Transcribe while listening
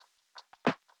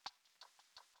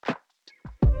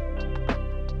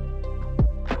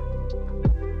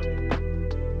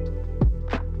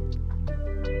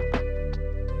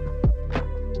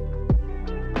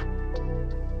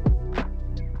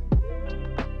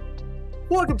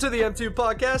Welcome to the M2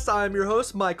 podcast. I'm your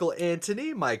host, Michael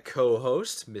Anthony. My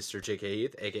co-host, Mr. JK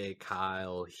Heath, aka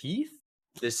Kyle Heath.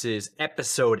 This is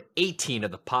episode 18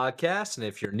 of the podcast. And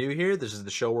if you're new here, this is the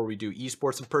show where we do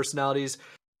esports and personalities,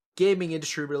 gaming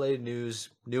industry related news,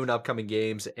 new and upcoming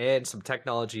games, and some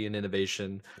technology and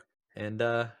innovation. And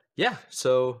yeah,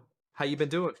 so how you been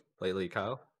doing lately,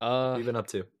 Kyle? What Uh, you been up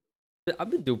to? I've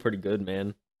been doing pretty good,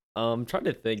 man. Trying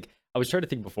to think. I was trying to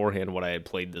think beforehand what I had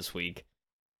played this week.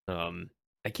 Um,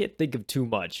 I can't think of too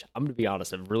much. I'm gonna be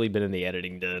honest. I've really been in the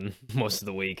editing den most of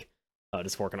the week,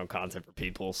 just working on content for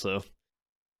people. So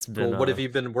it's been Cool. What have you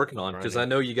been working on? Because I grinding.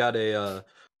 know you got a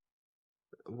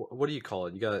what do you call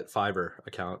it? You got a Fiverr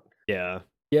account. Yeah,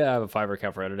 yeah. I have a Fiverr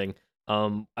account for editing.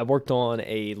 I worked on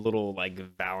a little like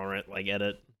Valorant like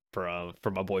edit for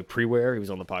my boy Preware. He was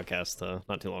on the podcast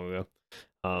not too long ago.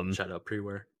 Um, Shout out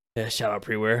Preware. Yeah, shout out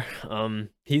Preware.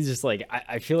 He's just like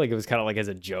I feel like it was kind of like as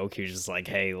a joke. He was just like,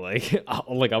 "Hey, like,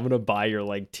 I'm gonna buy your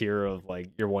like tier of like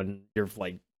your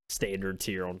like standard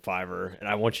tier on Fiverr, and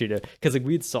I want you to because like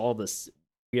we had saw this.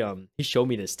 He showed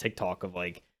me this TikTok of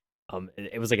like,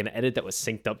 it was like an edit that was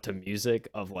synced up to music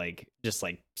of like just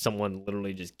like someone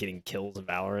literally just getting kills in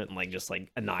Valorant and like just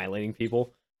like annihilating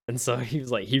people. And so he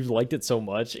was like, he liked it so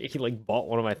much, he like bought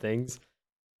one of my things.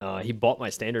 He bought my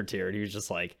standard tier, and he was just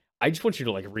like, "I just want you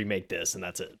to like remake this, and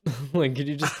that's it." Like, could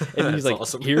you just? And he's That's like,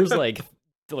 awesome. "Here's like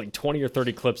 20 or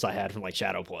 30 clips I had from like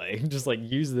Shadow Play. Just like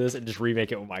use this and just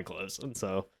remake it with my clips." And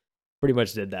so, pretty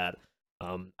much did that.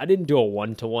 I didn't do a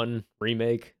one-to-one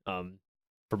remake,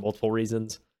 for multiple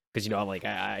reasons. Because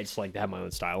I just like to have my own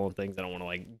style and things. I don't want to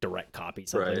like direct copy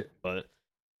something, Right. but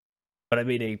I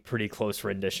made a pretty close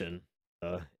rendition.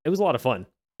 It was a lot of fun.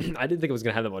 I didn't think it was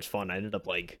gonna have that much fun. I ended up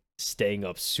like staying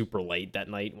up super late that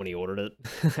night when he ordered it.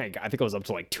 Like, I think I was up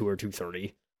to like 2 or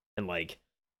 2:30, and like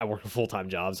I work a full time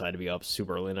job, so I had to be up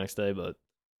super early the next day. But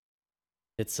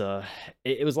it's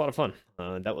it was a lot of fun.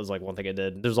 That was like one thing I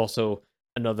did. There's also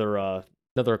another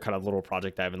kind of little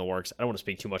project I have in the works. I don't want to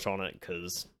speak too much on it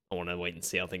because I want to wait and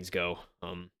see how things go.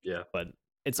 Yeah. But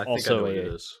it's I think I know also what it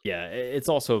a is. yeah, it's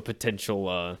also a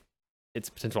potential it's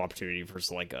a potential opportunity for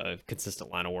like a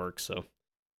consistent line of work. So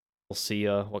we'll see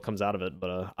what comes out of it.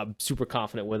 But I'm super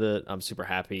confident with it. I'm super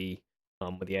happy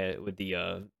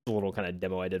the little kind of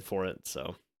demo I did for it.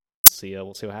 So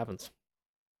we'll see what happens.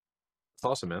 It's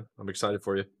awesome, man. I'm excited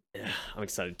for you. Yeah, I'm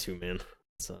excited too, man.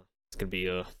 It's gonna be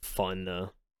a fun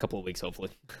couple of weeks, hopefully.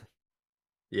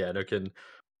 Yeah, no kidding.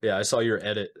 Yeah, I saw your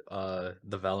edit, the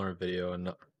Valorant video, and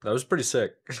that was pretty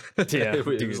sick. Yeah, It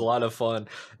was a dude. lot of fun,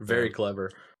 very Um,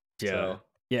 clever. yeah, So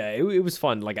yeah. It was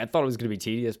fun. Like I thought it was gonna be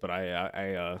tedious, but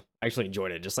I actually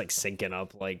enjoyed it. Just like syncing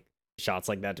up like shots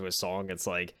like that to a song. It's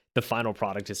like the final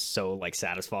product is so like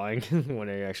satisfying when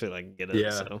you actually like get it.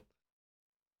 yeah, So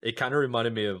it kind of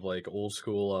reminded me of like old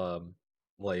school,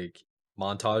 like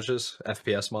montages,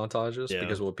 FPS montages, yeah,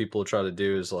 because what people try to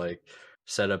do is like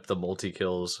set up the multi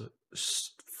kills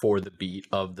for the beat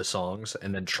of the songs,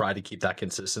 and then try to keep that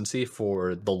consistency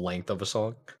for the length of a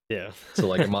song. yeah, So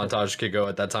like a montage could go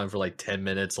at that time for like 10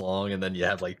 minutes long, and then you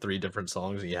have like three different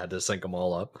songs and you had to sync them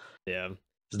all up. yeah,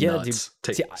 It's yeah, dude. nuts.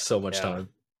 Take See, so much yeah. time.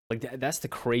 Like that's the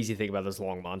crazy thing about those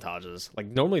long montages. Like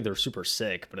normally they're super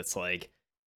sick, but it's like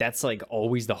that's like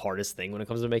always the hardest thing when it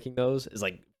comes to making those is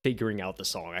like figuring out the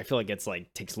song. I feel like it's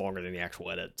like takes longer than the actual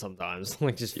edit sometimes.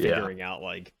 Like just Yeah. figuring out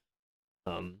like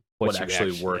What what you actually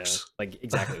actually works. like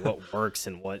exactly what works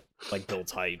and what like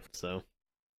builds hype. So And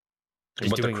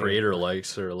just what the doing it. creator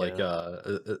likes, or like Yeah,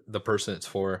 the person it's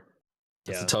for.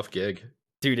 That's a yeah, tough gig.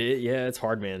 dude. Yeah, it's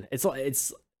hard, man. It's like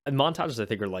it's montages. I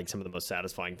think are like some of the most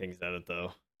satisfying things at it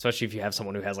though, especially if you have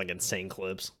someone who has like insane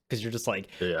clips because you're just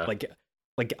Yeah. like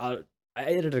like I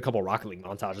edited a couple Rocket League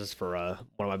montages for one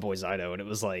of my boys Ido, and it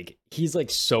was like he's like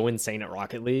so insane at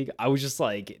Rocket League. I was just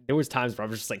like there was times where I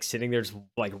was just like sitting there just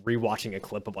like rewatching a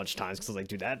clip a bunch of times because I was like,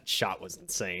 dude, that shot was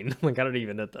insane. Like I don't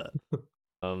even hit that.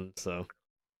 So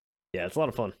yeah, it's a lot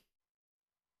of fun.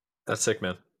 That's sick,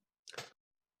 man.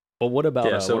 But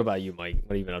Yeah, what so about you, Mike?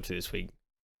 What have you been up to this week?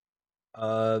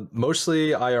 mostly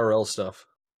IRL stuff,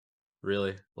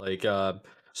 really. Like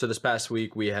so this past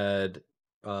week we had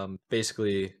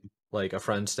basically like a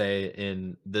friend stay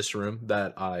in this room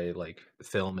that I like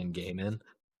film and game in.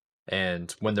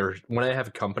 And when I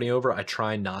have company over, I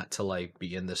try not to like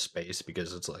be in this space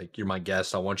because it's like you're my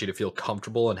guest. I want you to feel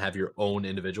comfortable and have your own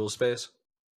individual space.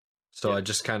 So Yeah, I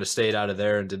just kind of stayed out of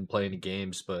there and didn't play any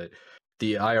games. But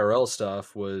the IRL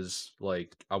stuff was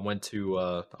like I went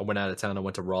out of town. I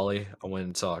went to Raleigh. I went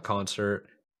and saw a concert.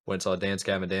 Went and saw Dance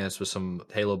Gavin Dance with some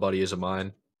Halo buddies of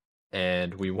mine,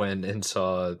 and we went and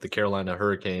saw the Carolina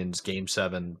Hurricanes Game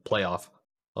 7 playoff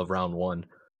of round one.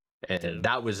 and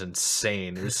that was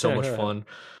insane. It was so much fun.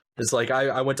 It's like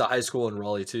I went to high school in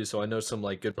Raleigh too, so I know some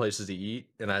like good places to eat,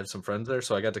 and I have some friends there,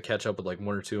 so I got to catch up with like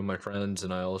one or two of my friends,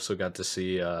 and I also got to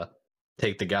see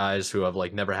take the guys who have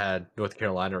like never had North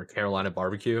Carolina or Carolina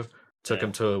barbecue. Took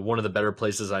them to one of the better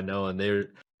places I know, and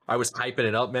I was hyping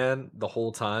it up, man, the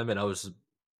whole time, and I was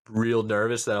real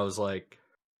nervous that I was like,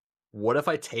 what if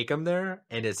I take them there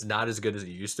and it's not as good as it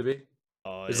used to be?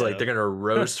 Oh It's like they're gonna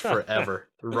roast forever,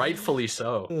 rightfully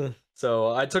so.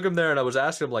 So I took them there and I was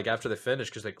asking them like after they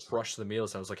finished because they crushed the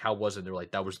meals. And I was like, "How was it?" And they're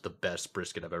like, "That was the best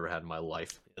brisket I've ever had in my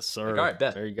life." Yes, Like, sir. all right,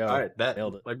 bet. There you go. All right, bet.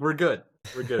 Nailed it. Like we're good.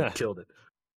 We're good. Killed it.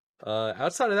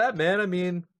 Outside of that, man, I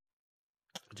mean,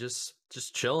 just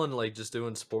chilling, like just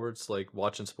doing sports, like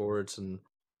watching sports, and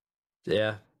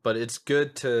yeah. But it's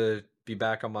good to be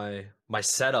back on my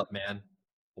setup, man.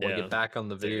 I want to Yeah, get back on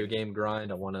the video dude. game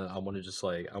grind. I want to just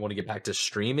like I want to get back to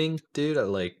streaming, dude. I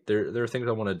like there are things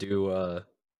I want to do.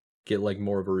 Get like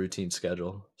more of a routine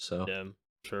schedule. So Yeah,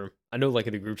 sure. I know, like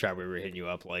in the group chat we were hitting you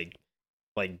up, like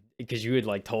because you had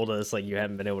like told us like you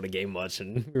hadn't been able to game much,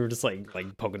 and we were just like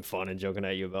poking fun and joking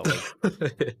at you about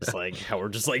like just like how we're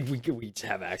just like we each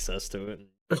have access to it.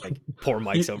 And, like poor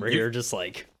Mike's over here, just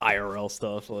like IRL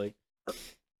stuff. Like,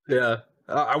 yeah,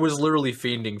 I was literally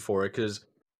fiending for it because,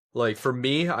 like, for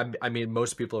me, I mean,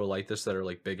 most people are like this that are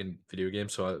like big in video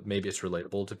games, so maybe it's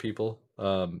relatable to people.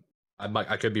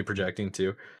 I could be projecting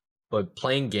too, but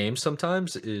playing games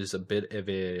sometimes is a bit of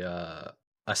a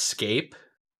escape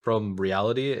from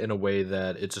reality in a way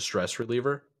that it's a stress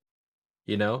reliever,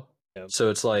 you know? yeah. So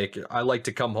it's like I like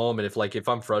to come home and if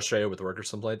I'm frustrated with work or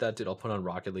something like that, dude, I'll put on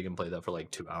Rocket League and play that for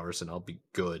like 2 hours and I'll be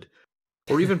good.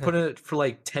 Or even put it for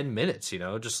like 10 minutes,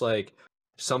 just like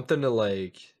something to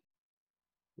like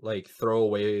throw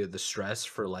away the stress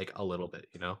for like a little bit.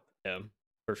 Yeah,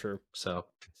 for sure. So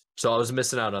I was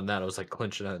missing out on that. I was like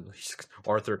clinching on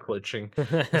Arthur clinching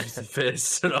his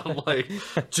fists, and I'm like,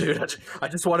 dude, I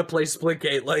just want to play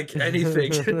Splitgate, like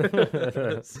anything.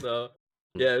 So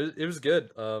yeah, it was good.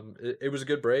 It was a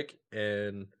good break,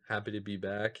 and happy to be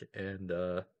back. And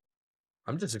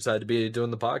I'm just excited to be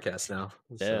doing the podcast now.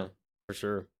 Yeah, So, for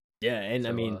sure. Yeah, and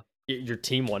I mean, your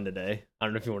team won today. I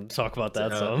don't know if you want to talk about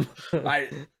that some.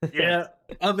 Yeah,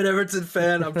 I'm an Everton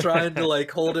fan. I'm trying to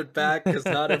like hold it back because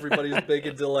not everybody's big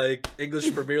into like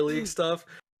English Premier League stuff.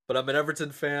 But I'm an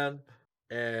Everton fan,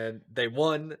 and they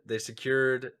won. They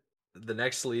secured the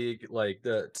next league, like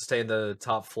to stay in the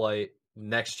top flight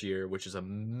next year, which is a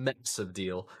massive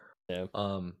deal. Yeah.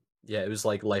 Yeah, it was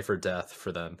like life or death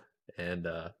for them, and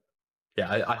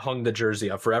yeah, I hung the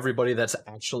jersey up for everybody that's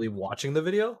actually watching the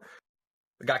video.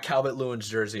 I got Calvert Lewin's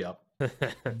jersey up.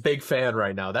 Big fan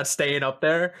right now. That's staying up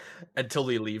there until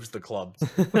he leaves the club.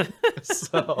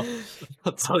 So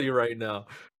I'll tell you right now.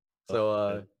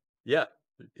 So yeah.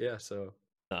 So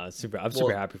I'm super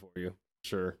happy for you.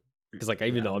 Sure. Because like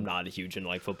even though I'm not huge in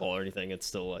like football or anything, it's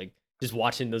still like just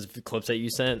watching those clips that you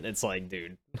sent, it's like,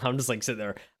 dude, I'm just like sitting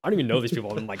there. I don't even know these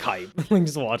people. I'm like hype. Like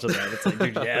just watching that. It's like,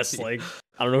 dude, yes, like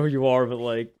I don't know who you are, but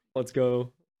like let's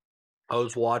go. I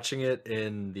was watching it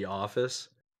in the office,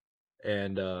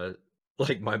 and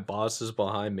like my boss is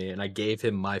behind me, and I gave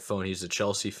him my phone. He's a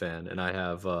Chelsea fan, and I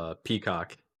have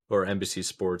Peacock or NBC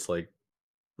Sports like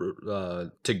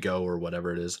to go or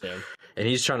whatever it is. Yeah. And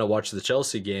he's trying to watch the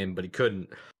Chelsea game, but he couldn't.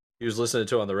 He was listening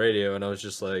to it on the radio, and I was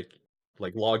just like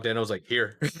logged in. I was like,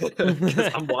 here,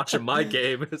 because I'm watching my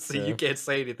game, so you can't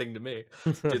say anything to me.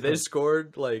 Dude, they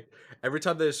scored like every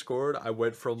time they scored, I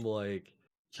went from like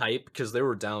hype because they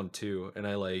were down too, and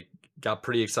I like got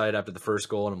pretty excited after the first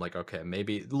goal, and I'm like, okay,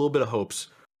 maybe a little bit of hopes,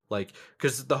 like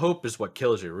because the hope is what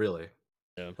kills you, really.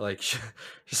 Yeah. Like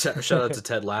shout out to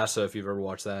Ted Lasso if you've ever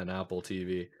watched that on Apple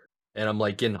TV. And I'm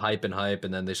like getting hype,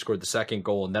 and then they scored the second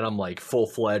goal, and then I'm like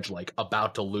full-fledged, like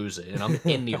about to lose it. And I'm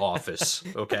in the office,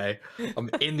 okay? I'm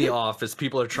in the office,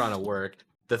 people are trying to work.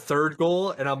 The third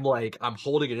goal, and I'm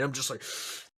holding it, and I'm just like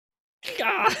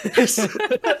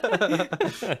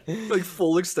like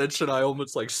full extension. I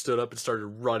almost like stood up and started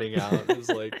running out. It was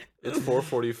like it's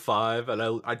 4:45,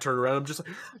 and I turned around, I'm just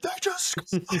like, they just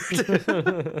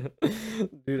scored.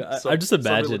 Dude, I just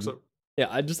imagine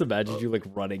I just imagine you like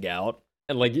running out.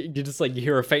 And like you just like you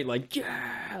hear a faint like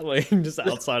yeah, like just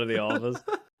outside of the office,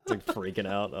 it's like freaking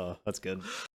out. Oh, that's good.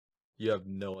 You have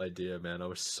no idea, man. I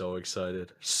was so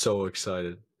excited,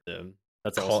 Yeah,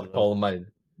 that's calling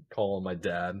my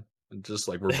dad, and just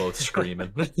like we're both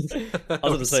screaming. I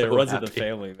was gonna say it runs in the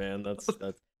family, man. That's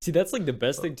see, that's like the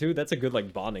best thing too. That's a good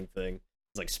like bonding thing.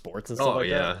 It's like sports and stuff like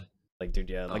that. Like, dude,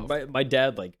 yeah, like my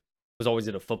dad like was always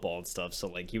into football and stuff, so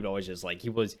like he would always just like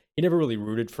he never really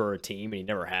rooted for a team, and he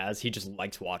never has. He just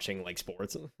likes watching like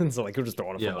sports, and so like he'll just throw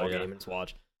on a football game and just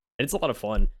watch. And it's a lot of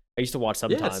fun. I used to watch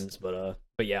Yes. sometimes,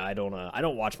 but yeah, I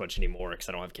don't watch much anymore because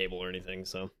I don't have cable or anything,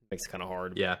 so it makes it kind of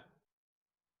hard. Yeah.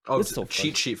 But Oh, it's still fun.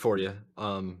 cheat sheet for you.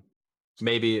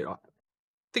 Maybe I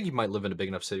think you might live in a big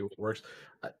enough city where it works.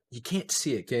 You can't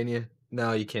see it, can you?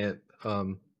 No, you can't.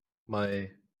 My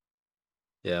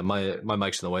yeah, my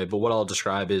mic's in the way. But what I'll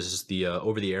describe is the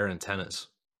over the air antennas.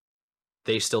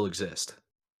 They still exist.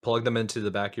 Plug them into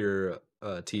the back of your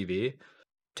TV,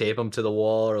 tape them to the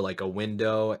wall or like a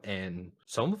window, and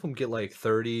some of them get like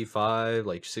 35,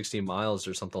 like 60 miles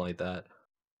or something like that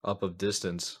up of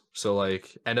distance. So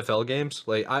like NFL games,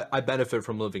 like I benefit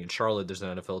from living in Charlotte. There's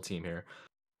an NFL team here,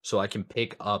 so I can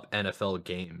pick up NFL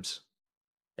games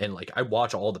and like I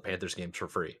watch all the Panthers games for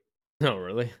free. Oh,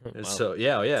 really? And Wow. so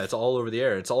yeah, it's all over the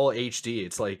air. It's all HD.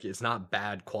 It's like it's not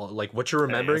bad quality. Like what you're Dang,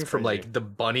 that's remembering from crazy. like the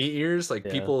bunny ears. Like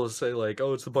Yeah, people say like,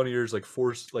 oh, it's the bunny ears, like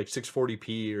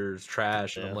 640p or it's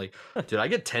trash. And I'm yeah. like, dude, I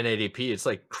get 1080p. It's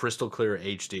like crystal clear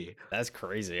HD. That's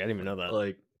crazy. I didn't even know that.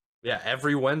 Like yeah,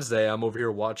 every Wednesday I'm over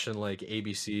here watching like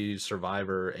ABC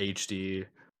Survivor HD.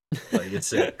 Like it's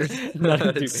sick. It's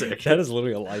Dude, sick. that is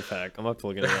literally a life hack. I'm gonna have to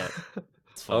look into that.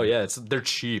 It's Oh funny. yeah, they're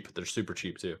cheap. They're super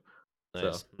cheap too. So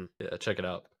Nice. Hmm. yeah, check it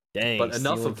out. Dang, But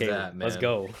enough stealing of cable. that, Let's man.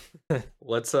 go.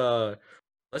 Let's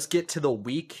let's get to the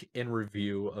week in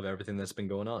review of everything that's been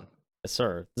going on. Yes,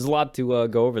 sir. There's a lot to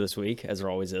go over this week, as there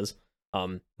always is.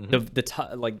 Hmm. The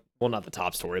top, like, well, not the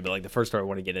top story, but like the first story I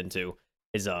want to get into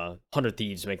is 100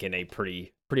 Thieves making a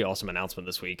pretty awesome announcement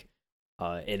this week.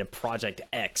 In a Project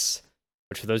X,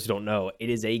 which for those who don't know, it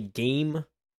is a game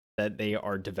that they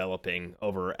are developing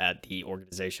over at the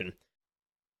organization.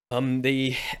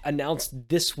 They announced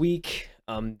this week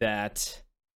that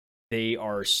they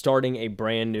are starting a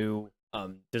brand new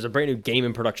there's a brand new game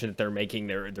in production that they're making.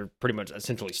 They're pretty much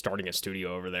essentially starting a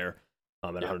studio over there at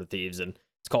Yeah. 100 Thieves, and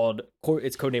it's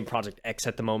codenamed Project X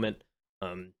at the moment.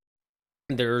 Um,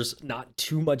 there's not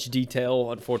too much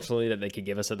detail, unfortunately, that they could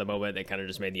give us at the moment. They kind of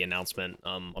just made the announcement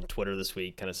on Twitter this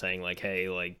week, kind of saying like, "Hey,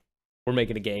 like we're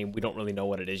making a game. We don't really know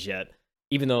what it is yet."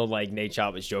 Even though like Nate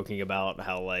Chop was joking about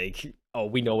how like, "Oh,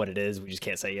 we know what it is. We just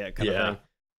can't say yet," kind of Yeah.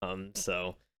 thing.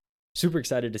 So super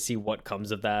excited to see what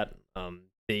comes of that.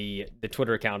 The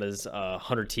Twitter account is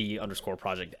 100T underscore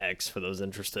Project X for those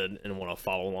interested and want to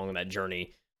follow along on that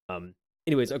journey.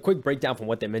 Anyways, a quick breakdown from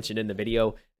what they mentioned in the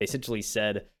video. They essentially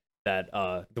said that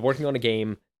they're working on a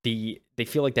game. They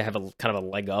feel like they have a kind of a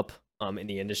leg up in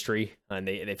the industry, and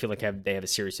they feel like they have a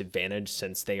serious advantage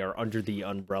since they are under the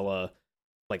umbrella,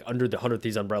 like under the 100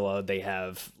 Thieves umbrella. They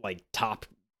have like top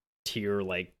tier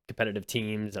like competitive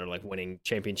teams that are like winning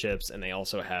championships, and they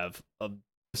also have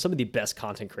some of the best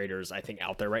content creators I think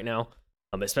out there right now.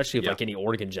 Especially if Yeah. like any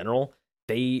org in general,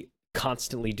 they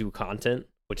constantly do content,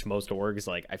 which most orgs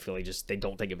like I feel like just they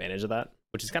don't take advantage of that,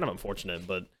 which is kind of unfortunate.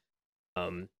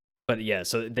 Um, but yeah,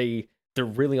 so they're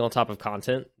really on top of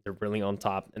content. They're really on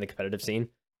top in the competitive scene,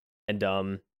 and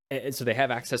so they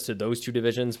have access to those two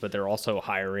divisions, but they're also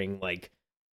hiring like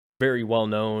very well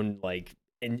known like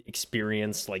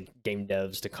experienced like game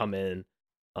devs to come in.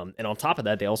 And on top of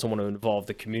that, they also want to involve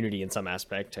the community in some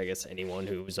aspect. I guess anyone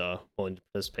who's willing to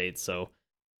participate. So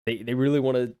they really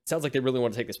want to. Sounds like they really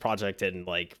want to take this project and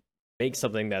like make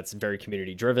something that's very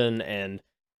community driven and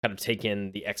kind of take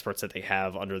in the experts that they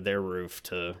have under their roof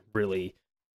to really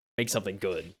make something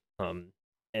good.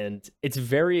 And it's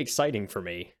very exciting for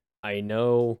me. I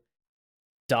know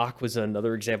Doc was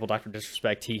another example. Doctor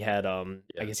Disrespect. He had I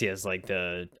Yeah. guess he has like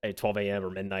the at 12 a.m. or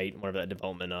midnight, whatever that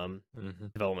Hmm.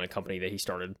 development company that he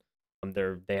started.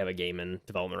 They have a game in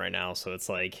development right now, so it's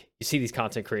like you see these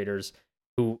content creators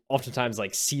who oftentimes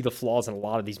like see the flaws in a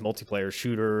lot of these multiplayer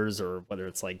shooters or whether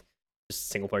it's like just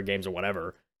single player games or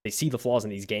whatever. They see the flaws in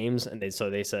these games, and they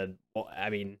said, well, I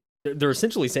mean, they're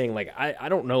essentially saying like I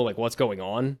don't know like what's going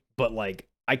on, but like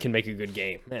I can make a good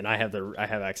game, and I have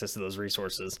access to those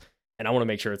resources, and I want to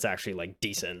make sure it's actually like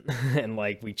decent, and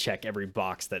like we check every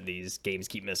box that these games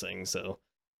keep missing. So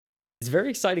it's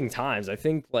very exciting times. I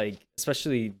think like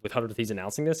especially with 100 Thieves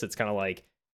announcing this, it's kind of like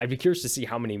I'd be curious to see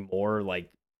how many more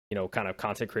like kind of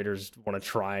content creators want to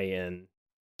try and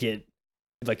get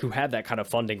like who have that kind of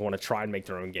funding want to try and make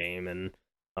their own game and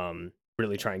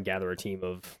really try and gather a team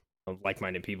of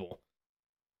like-minded people.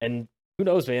 And who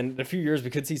knows, man? In a few years, we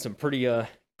could see some pretty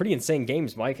insane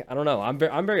games, Mike. I don't know. I'm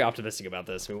very optimistic about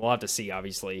this. I mean, we'll have to see.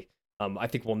 Obviously, I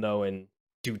think we'll know in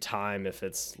due time if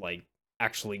it's like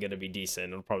actually going to be decent.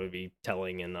 It'll probably be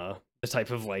telling in the type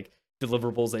of like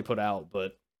deliverables they put out.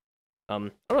 But I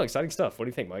don't know, exciting stuff. What do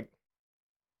you think, Mike?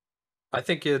 I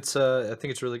think it's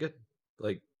really good.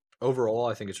 Like overall,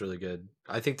 I think it's really good.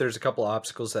 I think there's a couple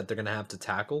obstacles that they're gonna have to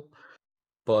tackle,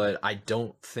 but I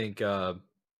don't think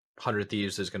 100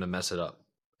 Thieves is gonna mess it up.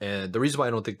 And the reason why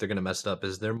I don't think they're gonna mess it up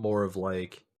is they're more of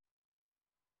like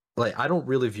I don't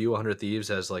really view 100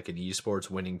 Thieves as like an esports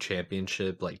winning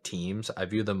championship like teams. I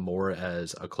view them more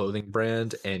as a clothing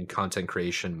brand and content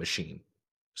creation machine.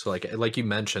 So like you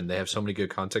mentioned, they have so many good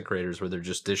content creators where they're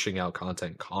just dishing out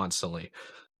content constantly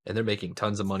and they're making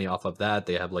tons of money off of that.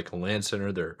 They have like a land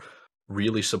center. They're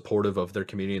really supportive of their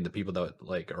community and the people that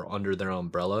like are under their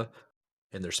umbrella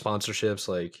and their sponsorships.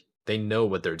 Like they know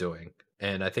what they're doing.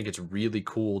 And I think it's really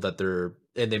cool that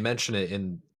and they mention it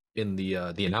in the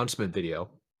announcement video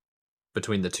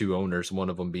between the two owners, one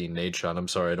of them being Nadeshot. I'm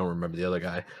sorry, I don't remember the other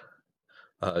guy.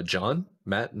 John,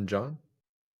 Matt, and John.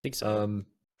 think so. Um,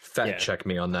 Fact Yeah, check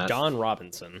me on that. John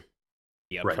Robinson,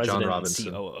 yeah, Right, John president and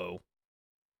Robinson. COO.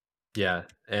 Yeah,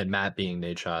 and Matt being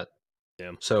Nadeshot.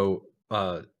 Yeah. So,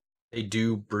 they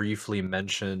do briefly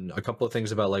mention a couple of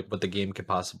things about like what the game could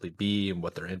possibly be and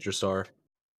what their interests are.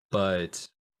 But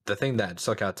the thing that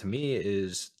stuck out to me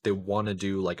is they want to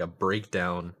do like a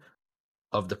breakdown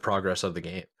of the progress of the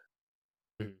game.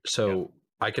 Mhm. Yeah. So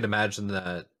I can imagine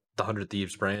that the 100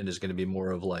 Thieves brand is going to be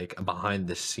more of like a behind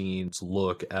the scenes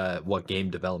look at what game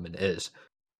development is.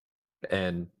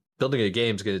 And building a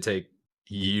game is going to take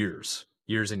years,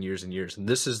 years and years and years. And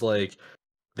this is like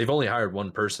they've only hired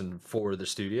one person for the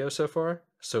studio so far.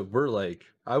 So we're like,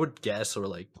 I would guess we're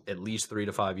like at least 3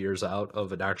 to 5 years out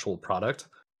of an actual product.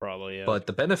 Probably, yeah. But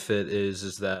the benefit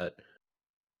is that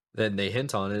then they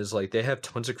hint on is like they have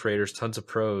tons of creators, tons of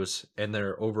pros, and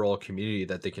their overall community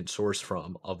that they can source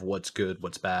from of what's good,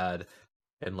 what's bad,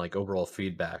 and like overall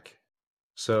feedback.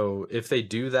 So if they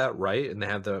do that right and they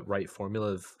have the right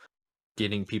formula of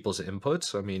getting people's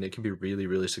inputs, I mean, it can be really,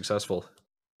 really successful.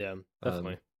 Yeah, Um,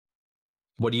 definitely.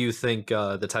 what do you think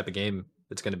the type of game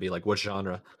it's going to be? Like, what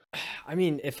genre? I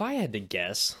mean, if I had to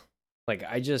guess, like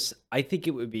I think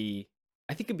it would be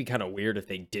I think it'd be kind of weird if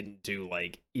they didn't do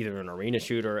like either an arena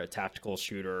shooter, a tactical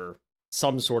shooter,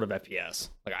 some sort of FPS.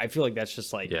 Like I feel like that's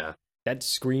just like Yeah. that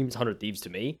screams 100 Thieves to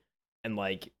me. And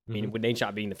like, I mean, Hmm. with Nate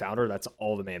Shot being the founder, that's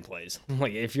all the man plays.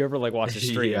 Like if you ever like watch his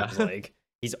streams, Yeah. like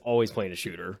he's always playing a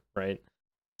shooter, right?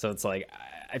 So it's like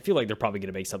I feel like they're probably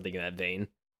gonna make something in that vein.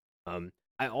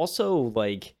 I also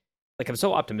like I'm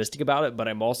so optimistic about it, but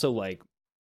I'm also like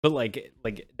but like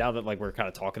now that like we're kind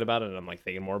of talking about it and I'm like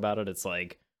thinking more about it, it's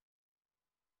like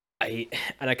I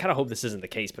and I kind of hope this isn't the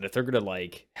case, but if they're gonna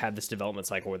like have this development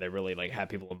cycle where they really like have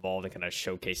people involved and kind of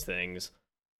showcase things,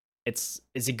 is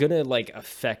it gonna like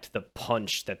affect the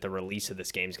punch that the release of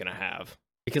this game is gonna have?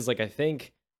 Because like I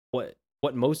think what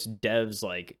most devs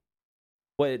like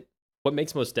what what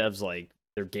makes most devs like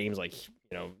their games like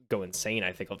go insane,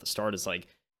 I think, at the start is like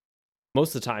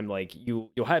most of the time like you'll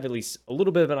have at least a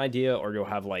little bit of an idea or you'll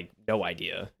have like no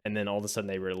idea, and then all of a sudden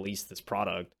they release this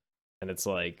product and it's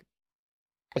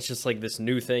just like this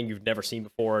new thing you've never seen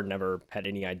before, never had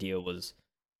any idea was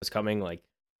coming. Like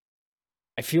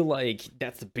I feel like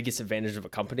that's the biggest advantage of a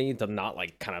company, to not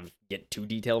like kind of get too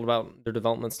detailed about their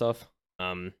development stuff. But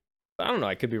I don't know,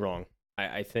 I could be wrong.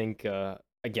 I think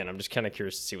again, I'm just kind of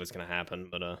curious to see what's gonna happen,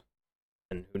 but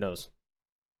and who knows.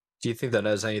 Do you think that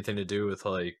has anything to do with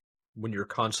like when you're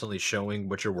constantly showing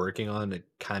what you're working on, it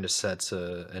kind of sets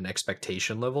an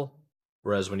expectation level?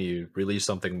 Whereas when you release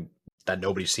something that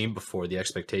nobody's seen before, the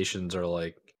expectations are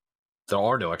like there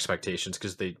are no expectations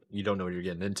because they you don't know what you're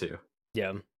getting into.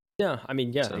 Yeah. Yeah, I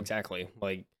mean, yeah, So exactly.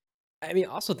 Like, I mean, I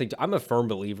also think I'm a firm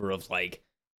believer of like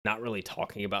not really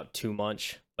talking about too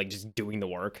much, like just doing the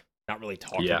work, not really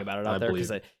talking yeah, about it I out there,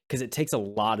 believe. because it takes a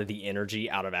lot of the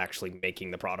energy out of actually making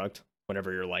the product.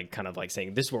 Whenever you're like kind of like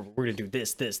saying this is what we're gonna do,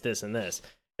 this, and this,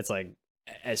 it's like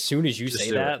as soon as you Just say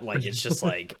do that, like it's just it.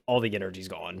 like all the energy's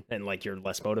gone, and like you're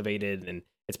less motivated, and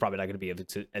it's probably not gonna be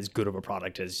as good of a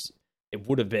product as it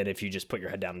would have been if you just put your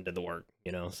head down and did the work,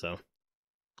 So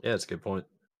Yeah, it's a good point.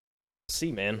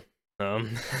 see, man.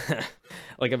 Um,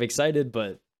 like I'm excited,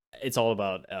 but it's all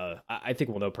about. I think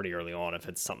we'll know pretty early on if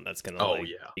it's something that's gonna Oh like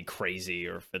yeah. be crazy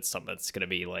or if it's something that's gonna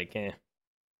be like,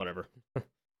 whatever.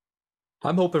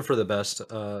 I'm hoping for the best.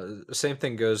 Same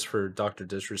thing goes for Doctor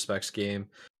Disrespect's game.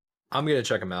 I'm gonna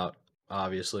check him out.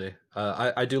 Obviously,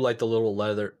 I do like the little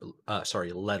letter,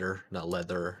 not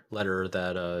letter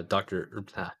that Doctor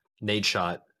Nate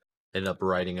Shot ended up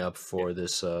writing up Yeah, for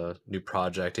this new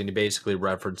project, and he basically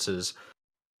references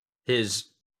his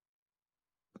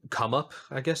come up,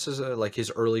 I guess, is like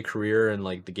his early career and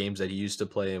like the games that he used to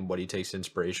play and what he takes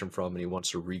inspiration from, and he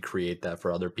wants to recreate that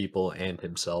for other people and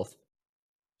himself.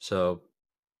 So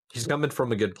he's coming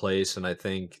from a good place, and I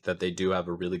think that they do have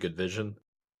a really good vision,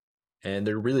 and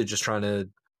they're really just trying to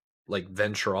like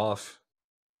venture off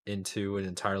into an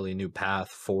entirely new path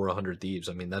for 100 Thieves.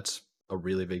 I mean, that's a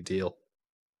really big deal.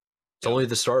 It's only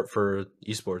the start for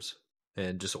esports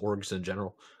and just orgs in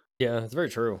general. Yeah, it's very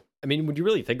true. I mean, when you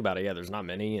really think about it, yeah, there's not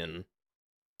many, and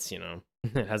it's it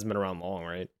hasn't been around long,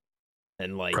 right?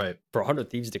 And like Right. for 100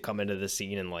 Thieves to come into the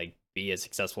scene and like be as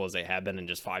successful as they have been in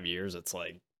just 5 years, it's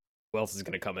like who else is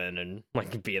gonna come in and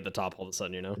like be at the top all of a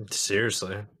sudden,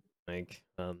 Seriously. Like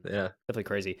Yeah. definitely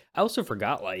crazy. I also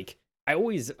forgot, like, I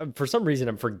always for some reason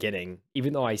I'm forgetting,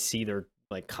 even though I see their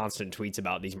like constant tweets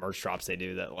about these merch drops they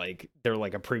do that like they're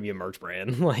like a premium merch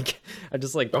brand. Like I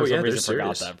just like Oh for some yeah, they're reason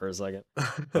forgot serious. that for a second.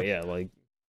 But yeah, like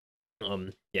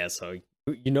yeah, so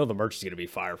the merch is gonna be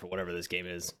fire for whatever this game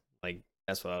is. Like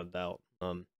that's without a doubt.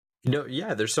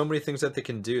 Yeah, there's so many things that they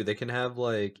can do. They can have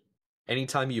like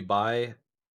anytime you buy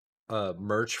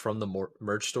merch from the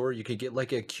merch store, you could get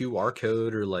like a QR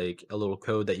code or like a little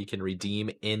code that you can redeem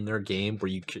in their game where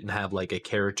you can have like a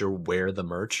character wear the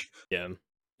merch. Yeah.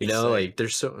 Like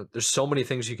Sick. there's so many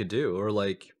things you could do, or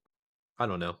like I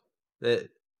don't know.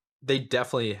 They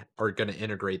definitely are going to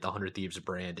integrate the 100 Thieves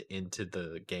brand into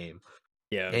the game,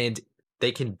 Yeah. and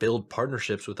they can build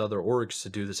partnerships with other orgs to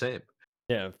do the same.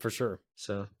 Yeah, for sure.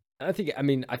 So I think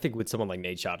with someone like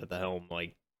Nate Shot at the helm,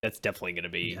 like that's definitely gonna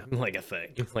be yeah, like a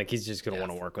thing. Like he's just gonna yeah,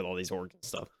 want to work with all these orgs and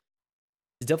stuff.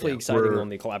 It's definitely yeah. exciting on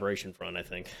the collaboration front, I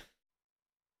think.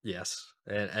 Yes,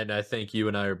 and I think you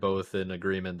and I are both in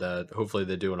agreement that hopefully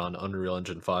they do it on Unreal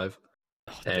Engine 5,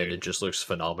 Oh, and it dude. just looks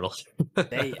phenomenal.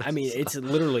 I mean, So, it's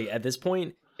literally at this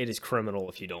point, it is criminal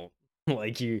if you don't.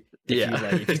 Like yeah, if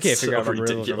you it's can't figure so out Unreal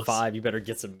Engine ridiculous. 5, you better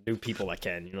get some new people that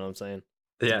can, you know what I'm saying?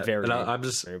 It's Yeah, and very, I'm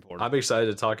just very important. I'm excited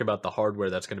to talk about the hardware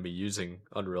that's going to be using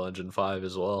Unreal Engine 5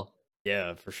 as well.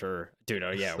 Yeah, for sure. Dude, oh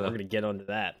yeah, we're So, gonna get onto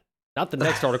that. Not the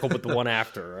next article, but the one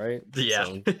after, right? yeah,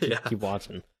 So yeah, keep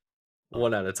watching.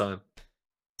 one Um, at a time.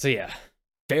 so yeah,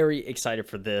 very excited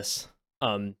for this.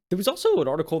 There was also an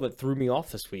article that threw me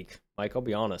off this week, Mike. I'll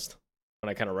be honest. When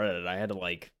I kind of read it, I had to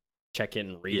like check it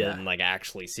and read it Yeah, and like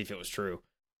actually see if it was true.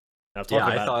 And I've yeah.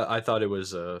 talked about I thought it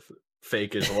was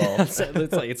fake as well.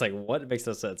 it's like what? It makes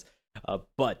no sense.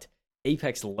 But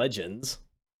Apex Legends,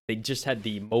 they just had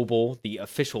the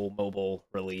official mobile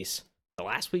release the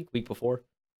last week before,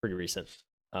 pretty recent.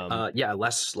 Yeah,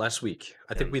 last week.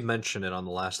 I think And we mentioned it on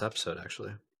the last episode. Actually,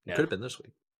 it could yeah, have been this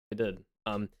week. it did.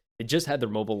 They just had their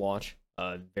mobile launch,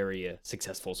 very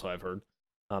successful, so I've heard.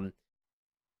 Um,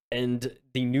 and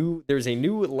there's a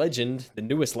new legend, the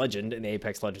newest legend in the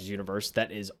Apex Legends universe that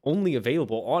is only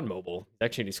available on mobile. It's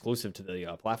actually exclusive to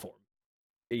the platform.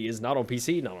 It is not on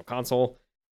PC, not on console.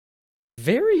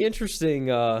 Very interesting.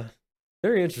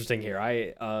 Very interesting here.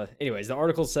 Anyways, the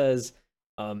article says,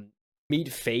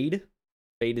 meet Fade.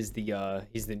 Fade is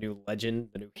he's the new legend,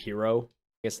 the new hero,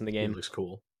 I guess, in the He game. looks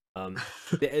cool.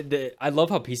 I love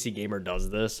how PC Gamer does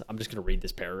this. I'm just gonna read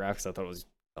this paragraph because I thought it was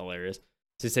hilarious.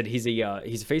 So he said he's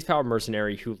a face power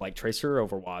mercenary who, like Tracer in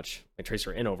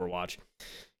Overwatch,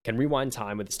 can rewind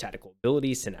time with his tactical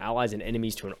abilities, send allies and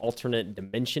enemies to an alternate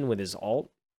dimension with his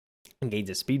ult, and gains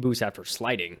a speed boost after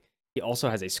sliding. He also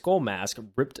has a skull mask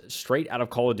ripped straight out of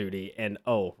Call of Duty, and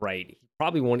oh right, he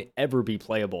probably won't ever be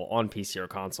playable on PC or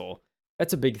console.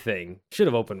 That's a big thing. Should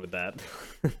have opened with that.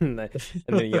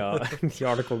 The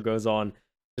article goes on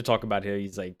to talk about how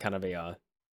he's like kind of a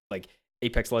like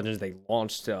Apex Legends. They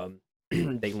launched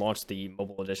they launched the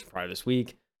mobile edition prior this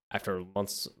week after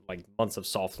months of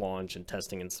soft launch and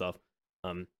testing and stuff.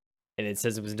 And it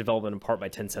says it was developed in part by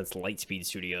Tencent's Lightspeed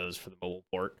Studios for the mobile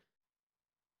port.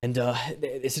 And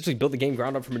they essentially built the game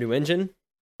ground up from a new engine,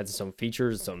 has its own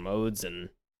features, its own modes, and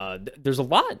there's a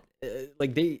lot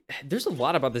there's a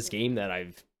lot about this game that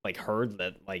I've like heard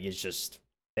that like is just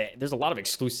there's a lot of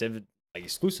exclusive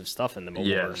stuff in the mobile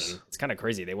version. Yes. It's kind of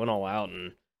crazy. They went all out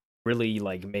and really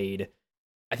like made.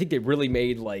 I think they really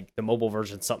made like the mobile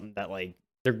version something that like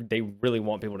they really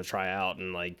want people to try out,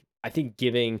 and like I think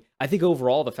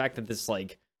overall the fact that this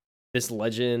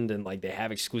legend and like they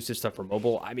have exclusive stuff for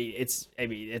mobile. It's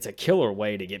a killer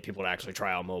way to get people to actually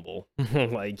try out mobile.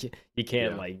 Like you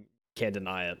can't Yeah. can't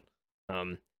deny it.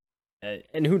 Um,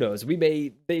 and who knows?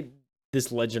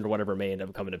 This legend or whatever may end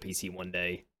up coming to PC one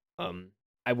day.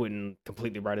 I wouldn't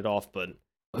completely write it off, but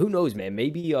who knows, man?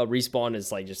 Maybe Respawn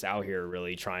is like just out here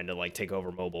really trying to like take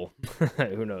over mobile.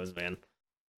 Who knows, man?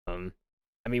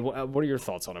 What are your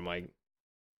thoughts on it, Mike?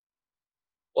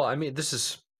 Well, I mean, this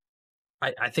is.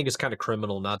 I think it's kind of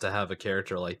criminal not to have a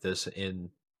character like this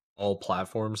in all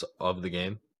platforms of the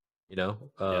game. You know.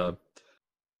 Yeah,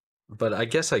 But I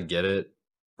guess I get it,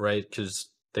 right? Because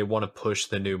they want to push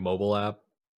the new mobile app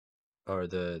or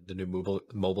the new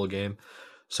mobile game.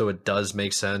 So it does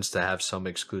make sense to have some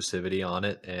exclusivity on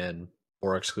it and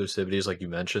more exclusivities, like you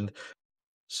mentioned.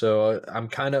 So I'm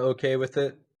kind of okay with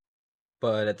it.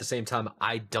 but at the same time,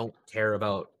 I don't care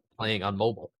about playing on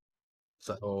mobile.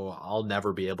 So I'll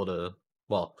never be able to,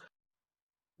 well,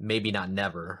 maybe not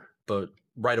never, but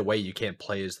right away you can't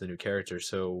play as the new character.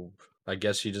 So I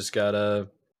guess you just gotta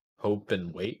hope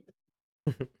and wait.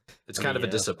 It's I kind mean, of a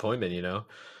yeah, disappointment, you know?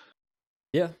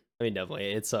 yeah. I mean,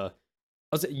 definitely. It's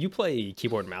you play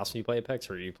keyboard and mouse when you play Apex,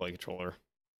 or you play controller?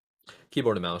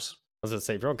 Keyboard and mouse. I was gonna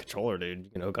say, if you're on controller, dude, you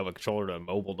can hook up a controller to a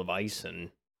mobile device and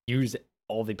use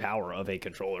all the power of a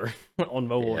controller on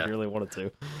mobile if Yeah, you really wanted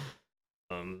to.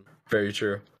 Um, very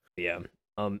true. yeah.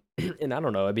 And I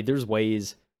don't know. I mean, there's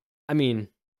ways. I mean,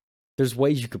 there's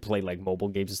ways you could play like mobile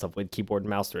games and stuff with keyboard and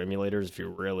mouse through emulators if you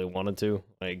really wanted to.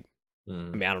 Like, I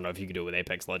Mm. mean, I don't know if you could do it with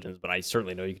Apex Legends, but I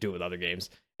certainly know you could do it with other games,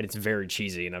 and it's very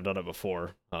cheesy. And I've done it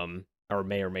before. Or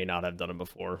may not have done it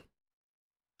before,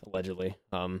 allegedly.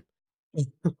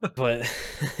 But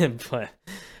but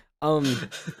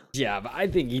yeah, but I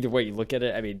think either way you look at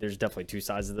it, I mean, there's definitely two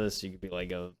sides of this. You could be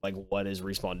like, what is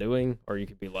Respawn doing? Or you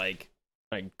could be like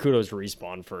kudos to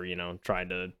Respawn for, trying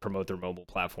to promote their mobile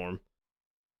platform.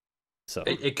 So,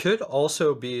 It could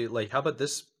also be like, how about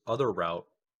this other route?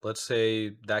 Let's say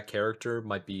that character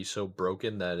might be so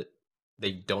broken that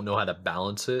they don't know how to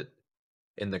balance it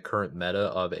in the current meta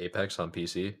of Apex on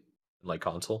PC, like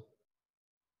console.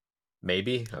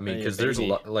 Maybe. I mean, because there's a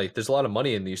maybe, lot, like, there's a lot of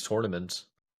money in these tournaments,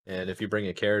 and if you bring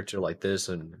a character like this,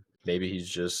 and maybe he's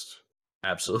just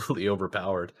absolutely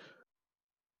overpowered,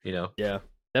 you know, yeah,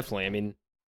 definitely. I mean,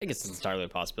 I guess it's entirely a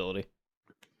possibility.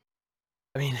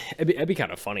 I mean, it'd be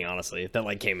kind of funny, honestly, if that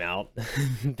like came out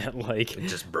that like it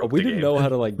just oh, broke we the didn't game. know how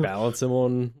to like balance him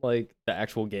on like the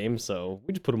actual game, so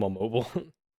we just put him on mobile.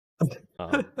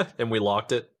 um, And we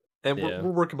locked it, and we're yeah,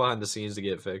 we're working behind the scenes to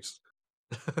get it fixed.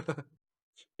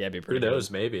 yeah, it'd be Who pretty good.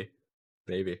 knows? Maybe.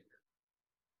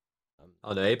 Um,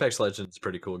 Oh no, Apex Legends is a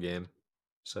pretty cool game.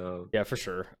 So yeah, for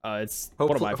sure. It's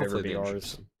one of hopefully, my hopefully favorite they VRs.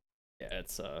 introduce them.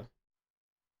 Yeah,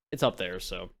 it's up there,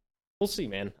 so we'll see,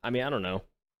 man. I mean, I don't know.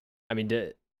 I mean,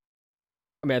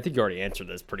 I think you already answered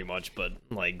this pretty much, but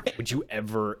like, would you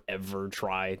ever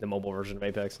try the mobile version of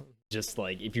Apex? Just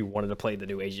like if you wanted to play the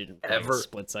new agent for like a Ever,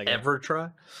 split second. ever try?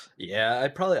 Yeah,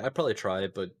 I'd probably try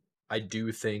it, but I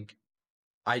do think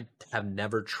I have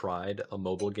never tried a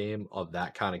mobile game of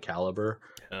that kind of caliber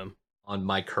Um, on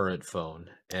my current phone,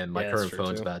 and my yeah, that's current true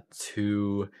phone's too. about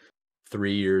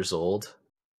 3 years old.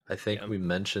 I think Yeah, we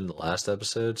mentioned the last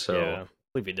episode. yeah, So I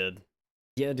believe we did.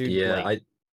 Yeah, dude, yeah, like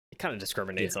it kind of yeah.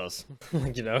 discriminates us,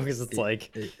 like because it's It,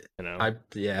 like, it, you know,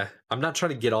 yeah, I'm not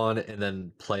trying to get on and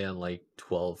then play on like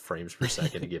 12 frames per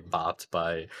second and get bopped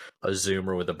by a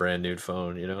zoomer with a brand new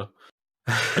phone, you know?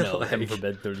 I know, heaven Like,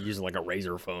 forbid they're using like a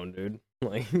Razer phone, dude.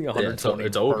 Like yeah, 120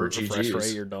 it's over. refresh rate,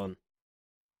 GG's. you're done.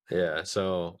 Yeah,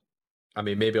 so I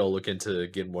mean, maybe I'll look into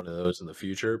getting one of those in the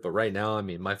future, but right now, I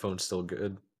mean, my phone's still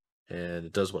good and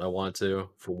it does what I want to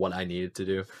for what I need it to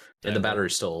do, and the Exactly.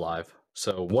 battery's still alive.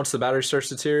 So once the battery starts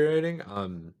deteriorating,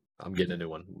 I'm getting a new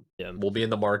one. Yeah. We'll be in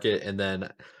the market, and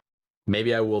then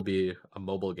maybe I will be a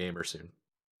mobile gamer soon.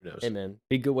 Who Hey knows? man,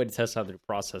 be a good way to test out the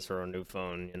processor on a new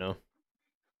phone.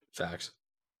 Facts.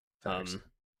 Facts. Um,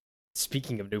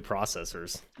 speaking of new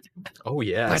processors, Oh let's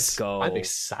yes, I'm go.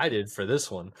 excited for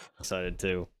this one. Excited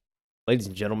too, ladies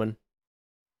and gentlemen.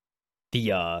 The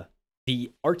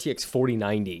RTX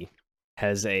 4090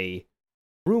 has a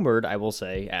rumored, I will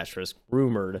say, asterisk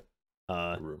rumored,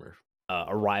 uh, Rumor.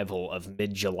 arrival of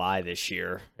mid July this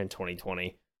year in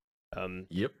 2020. Yep.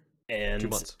 2 And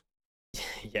months.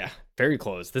 yeah, very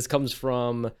close. This comes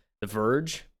from The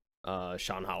Verge.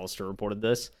 Sean Hollister reported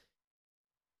this.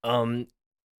 Um,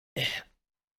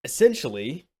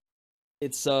 essentially,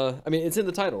 it's I mean, it's in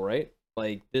the title, right?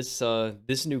 Like this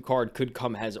new card could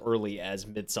come as early as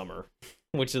midsummer,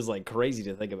 which is like crazy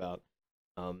to think about.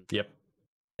 Um, Yep.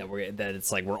 that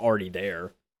it's like we're already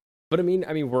there. But I mean,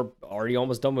 we're already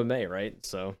almost done with May, right?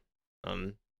 So,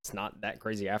 it's not that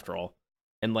crazy after all.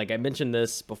 And like I mentioned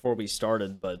this before we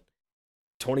started, but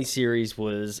 20 series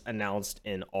was announced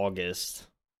in August,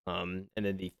 and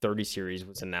then the 30 series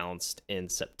was announced in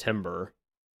September,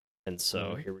 and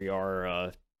so Mhm. here we are,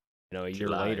 a year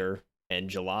July. later, and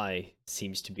July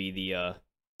seems to be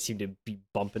seem to be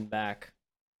bumping back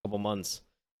a couple months.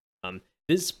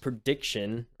 This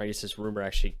prediction, I guess this rumor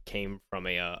actually came from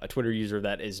a Twitter user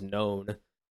that is known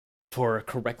for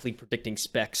correctly predicting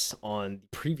specs on the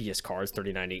previous cards,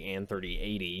 3090 and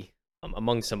 3080,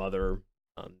 among some other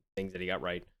things that he got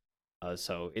right.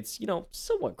 So it's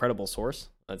somewhat credible source.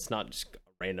 It's not just a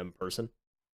random person.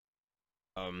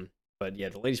 But yeah,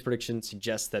 the latest prediction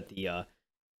suggests that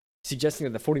suggesting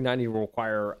that the 4090 will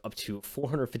require up to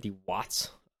 450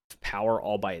 watts of power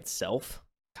all by itself,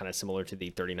 kind of similar to the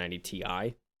 3090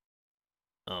 Ti.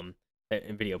 that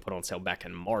NVIDIA put on sale back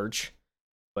in March,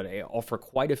 but they offer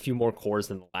quite a few more cores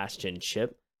than the last gen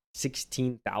chip.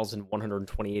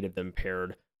 16,128 of them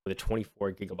paired with a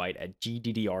 24 gigabyte at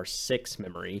GDDR6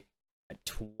 memory at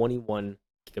 21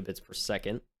 gigabits per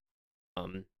second.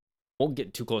 Won't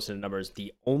get too close to the numbers.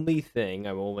 The only thing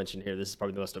I will mention here, this is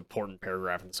probably the most important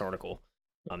paragraph in this article.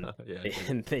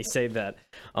 They say that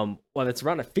while that's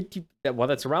around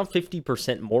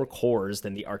 50% more cores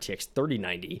than the RTX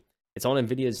 3090, it's on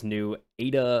NVIDIA's new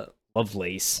Ada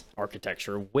Lovelace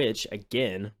architecture, which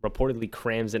again reportedly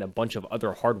crams in a bunch of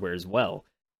other hardware as well.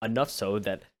 Enough so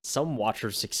that some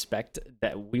watchers expect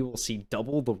that we will see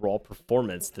double the raw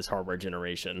performance this hardware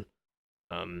generation.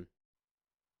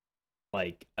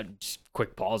 Like just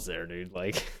quick pause there, dude.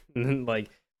 Like, like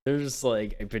there's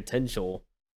like a potential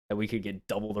that we could get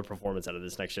double the performance out of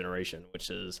this next generation, which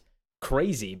is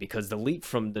crazy because the leap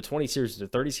from the 20 series to the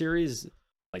 30 series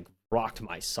like rocked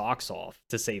my socks off,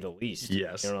 to say the least.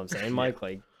 Yes. You know what I'm saying, Mike? Yeah.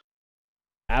 Like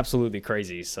absolutely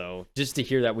crazy. So just to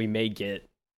hear that we may get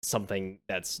something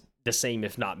that's the same,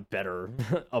 if not better,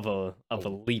 of a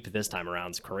leap this time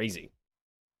around is crazy.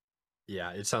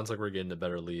 Yeah, it sounds like we're getting a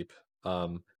better leap.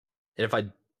 If I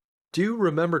do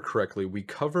remember correctly, we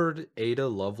covered Ada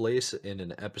Lovelace in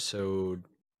an episode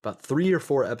about 3 or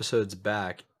 4 episodes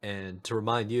back. And to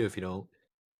remind you, if you don't,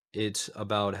 it's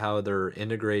about how they're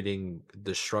integrating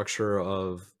the structure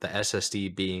of the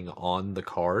SSD being on the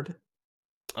card.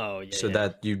 Oh, yeah. So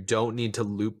that you don't need to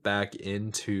loop back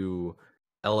into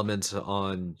elements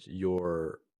on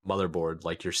your motherboard,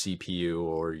 like your CPU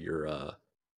or your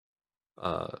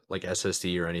like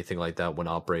SSD or anything like that when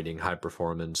operating high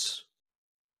performance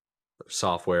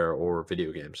software or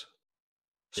video games.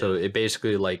 So it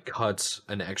basically like cuts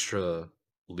an extra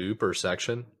loop or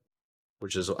section,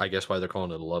 which is I guess why they're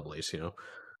calling it a Lovelace, you know.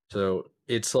 So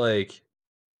it's like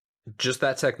just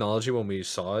that technology when we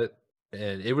saw it,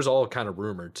 and it was all kind of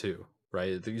rumored too,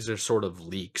 right? These are sort of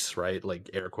leaks, right? Like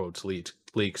air quotes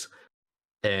leaks.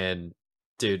 And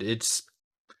dude, it's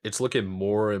looking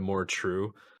more and more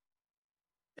true,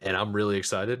 and I'm really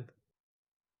excited.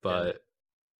 But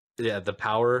yeah, the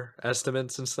power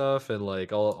estimates and stuff, and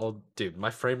like all dude,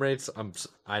 my frame rates, I'm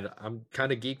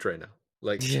kind of geeked right now.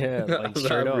 Like, yeah, like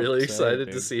straight I'm up, really same, excited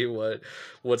to dude. see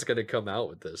what's gonna come out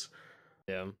with this.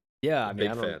 Yeah. I'm I a mean,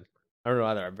 big fan. I don't know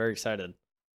either. I'm very excited.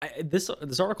 This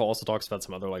article also talks about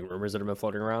some other like rumors that have been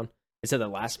floating around. It said that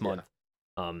last month,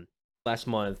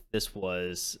 this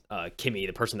was Kimmy,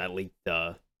 the person that leaked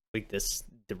the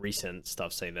recent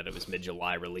stuff, saying that it was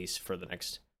mid-July release for the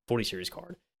next 40 series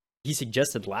card. They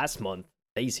suggested last month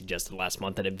that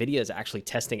NVIDIA is actually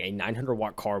testing a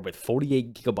 900-watt card with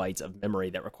 48 gigabytes of memory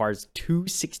that requires two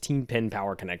 16-pin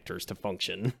power connectors to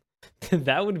function.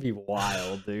 That would be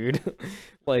wild, dude.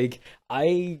 Like,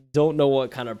 I don't know what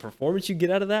kind of performance you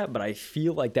get out of that, but I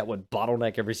feel like that would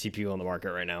bottleneck every CPU on the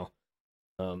market right now.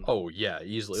 Oh yeah,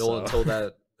 easily. So... Well,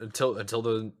 until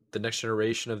the next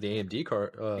generation of the AMD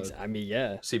card. I mean,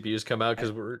 yeah, CPUs come out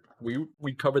because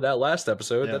we covered that last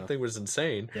episode. yeah, That thing was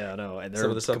insane. yeah, I know, and Some they're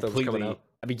of the stuff that was coming completely. out.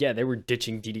 I mean, yeah, they were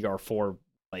ditching DDR4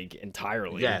 like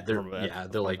entirely. Yeah, they're from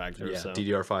that they're form like factor, so.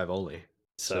 DDR5 only.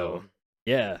 So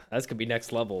yeah, that's gonna be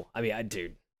next level. I mean,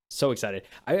 dude, so excited.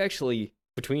 I actually,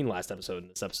 between last episode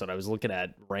and this episode, I was looking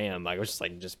at RAM. I was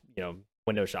just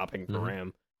window shopping for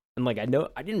RAM, and like I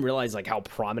didn't realize like how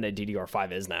prominent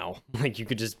DDR5 is now. Like you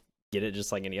could just get it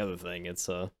just like any other thing. It's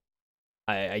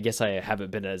I guess I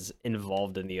haven't been as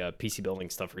involved in the PC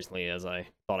building stuff recently as I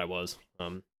thought I was.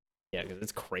 Yeah, because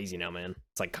it's crazy now, man.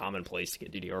 It's like commonplace to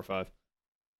get DDR5.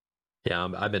 Yeah,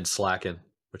 I've been slacking,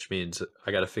 which means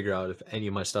I got to figure out if any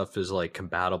of my stuff is like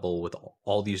compatible with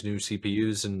all these new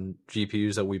CPUs and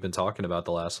GPUs that we've been talking about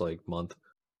the last like month.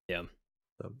 Yeah.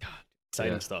 So, God,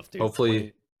 exciting stuff, dude.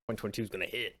 Hopefully 2022 is gonna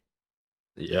hit.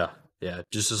 Yeah.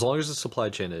 Just as long as the supply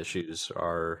chain issues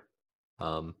are,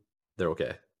 they're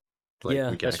okay. Like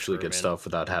Yeah, we can that's actually true, get man. stuff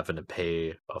without having to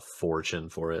pay a fortune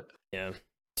for it. Yeah,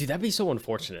 dude, that'd be so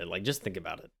unfortunate. Like, just think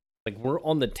about it. Like, we're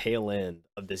on the tail end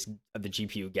of the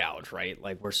GPU gouge, right?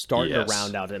 Like, we're starting to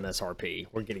round out MSRP.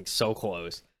 We're getting so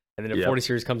close, and then the 40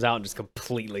 series comes out and just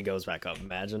completely goes back up.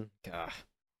 Imagine, God.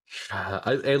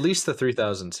 At least the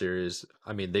 3000 series.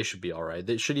 I mean, they should be all right.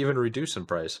 They should even reduce in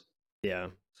price. Yeah.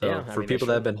 So yeah, for people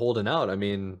that have been holding out, I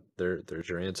mean, there's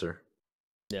your answer.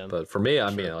 Yeah. But for me,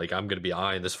 I mean, like I'm gonna be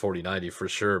eyeing this 4090 for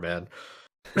sure, man.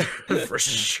 For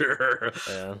sure.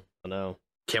 Yeah, I know.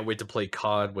 Can't wait to play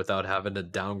COD without having to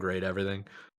downgrade everything.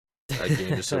 That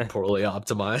game is so poorly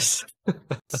optimized.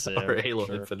 Or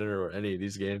Halo Infinite or any of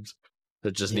these games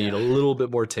that just need a little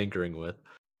bit more tinkering with.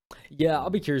 Yeah, I'll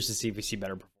be curious to see if we see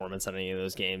better performance on any of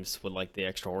those games with like the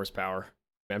extra horsepower.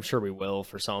 I'm sure we will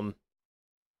for some,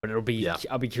 but I'll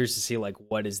be curious to see like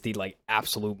what is the like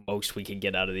absolute most we can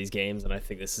get out of these games, and I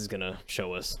think this is gonna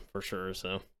show us for sure.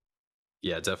 So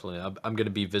Yeah, definitely. I'm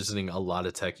gonna be visiting a lot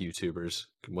of tech YouTubers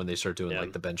when they start doing yeah,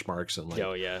 like the benchmarks and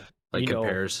oh yeah, like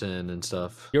comparison and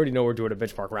stuff. you already know we're doing a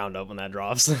benchmark roundup when that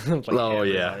drops. Like Oh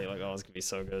yeah, everybody, like, oh, it's gonna be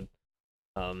so good.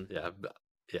 yeah,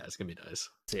 yeah. It's gonna be nice.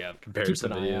 So yeah, keep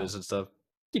Comparison an eye out. videos and stuff.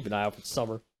 Keep an eye out for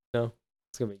summer. No,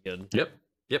 it's gonna be good. Yep,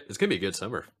 yep. It's gonna be a good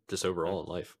summer, just Yeah, overall in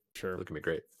life. sure. It's gonna be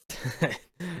great.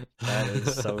 That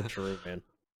is so true,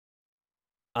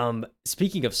 man.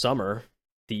 Speaking of summer,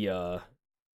 the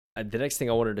next thing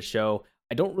I wanted to show,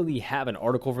 I don't really have an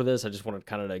article for this. I just wanted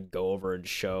kind of to go over and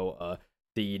show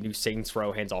the new Saints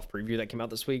Row hands-off preview that came out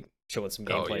this week, showing some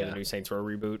gameplay of the new Saints Row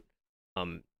reboot.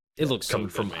 It looks so coming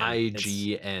good, from man.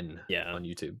 IGN Yeah. on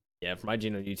YouTube. Yeah, from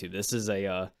IGN on YouTube. This is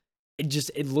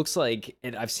it looks like,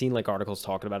 and I've seen like articles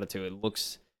talking about it too.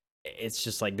 It's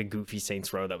just like the goofy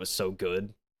Saints Row that was so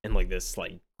good, and like this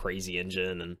like crazy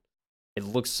engine, and it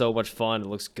looks so much fun. It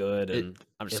looks good, and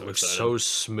I'm just It so looks excited. so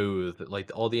smooth.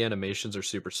 Like all the animations are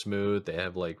super smooth. They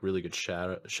have like really good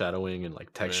shadowing and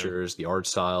like textures. The art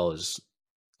style is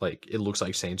like it looks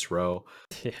like Saints Row.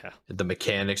 Yeah. The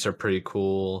mechanics are pretty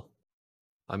cool.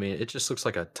 I mean, it just looks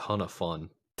like a ton of fun.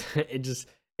 Yeah,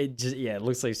 it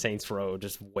looks like Saints Row,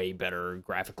 just way better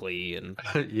graphically, and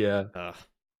Yeah.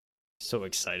 so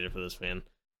excited for this, man.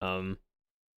 But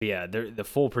yeah, the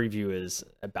full preview is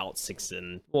about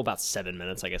 7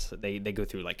 minutes, I guess. They go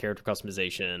through like character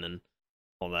customization and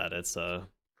all that. It's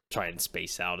try and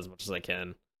space out as much as I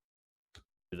can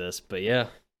for this, but yeah,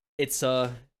 it's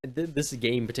this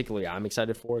game particularly I'm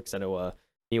excited for because I know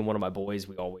me and one of my boys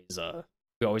we always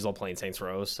love playing Saints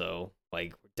Row, so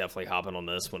like we're definitely hopping on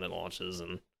this when it launches,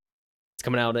 and it's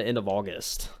coming out at the end of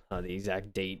August. The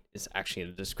exact date is actually in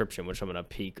the description, which I'm gonna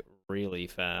peek really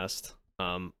fast.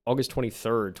 August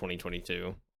 23rd,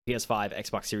 2022. PS5,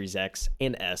 Xbox Series X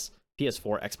and S,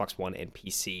 PS4, Xbox One, and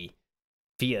PC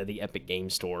via the Epic Game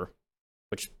Store,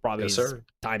 which probably is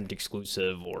timed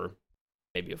exclusive or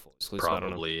maybe a full exclusive.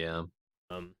 Probably, I don't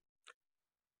know. Yeah.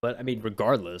 But I mean,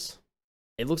 regardless,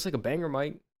 it looks like a banger,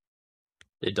 Mike.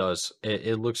 It does.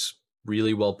 It looks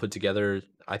really well put together.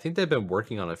 I think they've been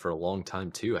working on it for a long time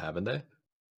too, haven't they? I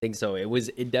think so.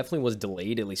 It definitely was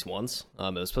delayed at least once.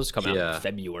 It was supposed to come out in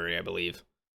February, I believe,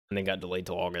 and then got delayed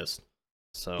till August.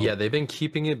 So yeah, they've been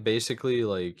keeping it basically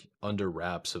like under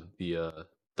wraps of the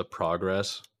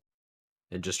progress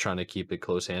and just trying to keep it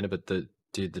close handed. But the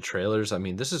trailers, I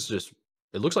mean, this is just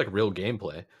it looks like real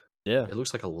gameplay. Yeah, it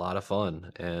looks like a lot of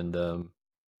fun, and I'm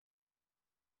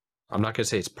not gonna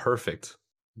say it's perfect,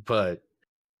 but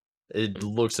it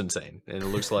looks insane, and it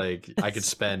looks like I could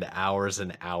spend hours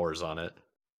and hours on it.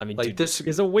 I mean, Like dude, this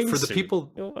is a wingsuit. For the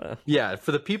people, yeah,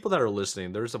 for the people that are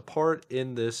listening, there's a part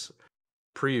in this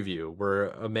preview where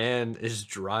a man is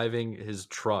driving his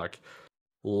truck,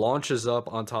 launches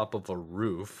up on top of a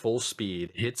roof full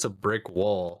speed, hits a brick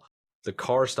wall. The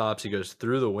car stops, he goes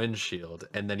through the windshield,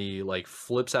 and then he like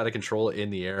flips out of control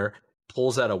in the air,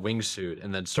 pulls out a wingsuit,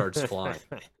 and then starts flying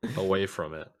away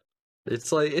from it.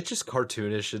 It's like it's just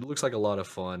cartoonish. It looks like a lot of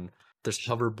fun. There's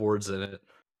hoverboards in it.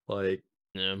 Like,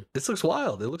 yeah, this looks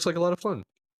wild. It looks like a lot of fun.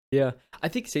 Yeah, I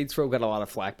think Saints Row got a lot of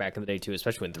flack back in the day too,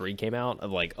 especially when 3 came out.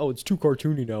 Of like, oh, it's too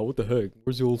cartoony now. What the heck?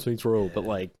 Where's the old Saints Row? But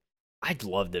like, I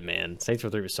loved it, man. Saints Row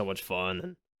 3 was so much fun,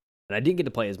 and I didn't get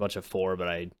to play as much of 4, but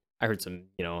I heard some,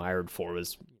 I heard 4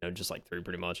 was just like 3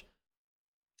 pretty much.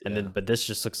 And then, but this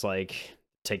just looks like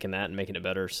taking that and making it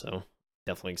better. So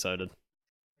definitely excited.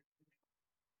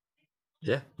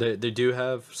 Yeah, they do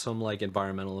have some like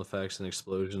environmental effects and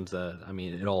explosions that I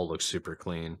mean, it all looks super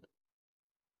clean.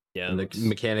 Yeah, and the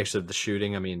mechanics of the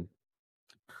shooting. I mean,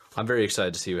 I'm very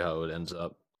excited to see how it ends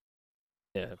up.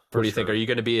 Yeah. What do you think? Are you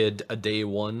going to be a day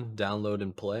one download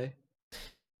and play?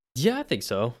 Yeah, I think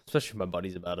so. Especially if my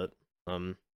buddies about it.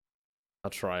 I'll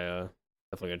try.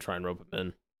 Definitely gonna try and rope them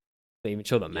in. They even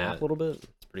show the map a little bit.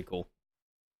 It's pretty cool.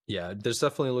 Yeah, this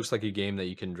definitely looks like a game that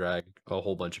you can drag a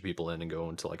whole bunch of people in and go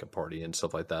into like a party and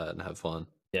stuff like that and have fun.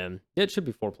 Yeah, it should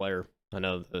be 4-player. I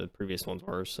know the previous ones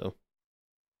were, so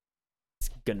it's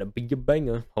gonna be a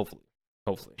banger. Hopefully.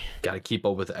 Got to keep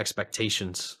up with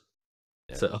expectations.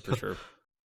 Yeah, so for sure.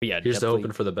 But yeah, here's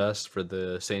hoping for the best for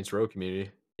the Saints Row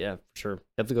community. Yeah, for sure.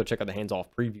 Definitely go check out the hands-off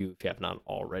preview if you have not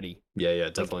already. Yeah,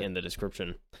 definitely. In the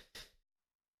description.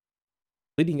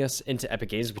 Leading us into Epic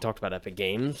Games, we talked about Epic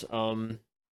Games.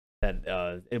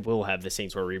 That it will have the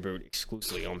Saints Row reboot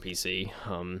exclusively on PC.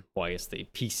 Well, I guess the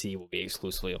PC will be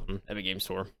exclusively on Epic Games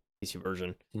Store, PC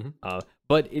version.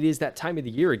 But it is that time of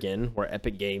the year again where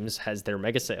Epic Games has their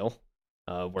mega sale,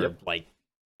 where like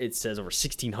it says over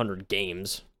 1,600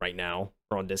 games right now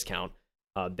are on discount.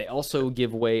 They also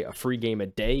give away a free game a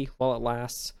day while it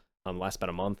lasts. Lasts about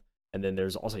a month. And then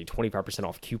there's also a 25%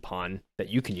 off coupon that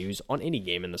you can use on any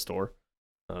game in the store.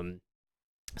 That's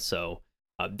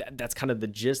kind of the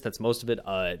gist. That's most of it.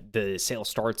 The sale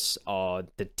starts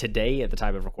today at the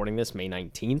time of recording this, May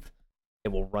 19th. It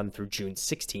will run through June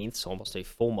 16th, so almost a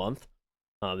full month.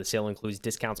 The sale includes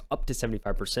discounts up to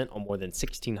 75% on more than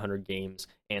 1,600 games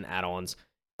and add-ons,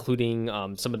 including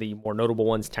some of the more notable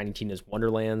ones, Tiny Tina's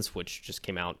Wonderlands, which just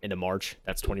came out into March.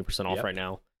 That's 20% off right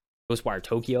now. Ghostwire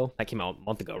Tokyo, that came out a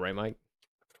month ago, right, Mike?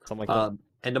 Something like that.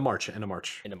 End of March. End of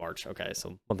March. Okay,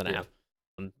 so month and a half.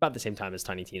 About the same time as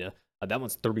Tiny Tina. That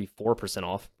one's 34%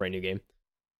 off, brand new game.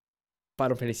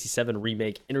 Final Fantasy VII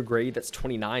Remake Intergrade, that's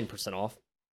 29% off.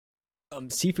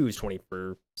 Sifu is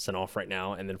 20% off right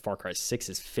now, and then Far Cry 6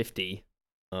 is 50%.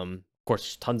 Of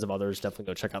course, tons of others. Definitely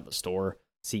go check out the store,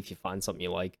 see if you find something you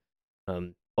like.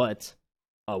 But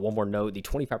one more note: the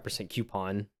 25%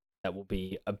 coupon that will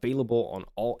be available to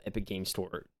all Epic Game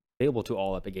Store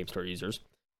users.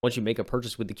 Once you make a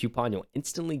purchase with the coupon, you'll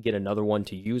instantly get another one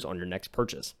to use on your next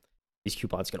purchase. These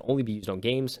coupons can only be used on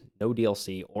games, no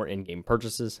DLC, or in-game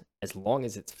purchases, as long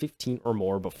as it's 15 or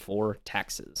more before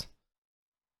taxes.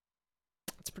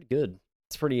 That's pretty good.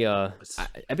 It's pretty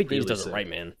Epic Games does it right,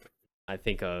 man. I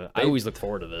think I always look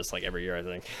forward to this, like every year, I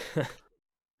think.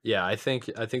 Yeah, I think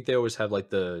they always have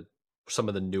like some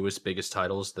of the newest, biggest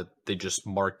titles that they just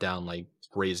mark down like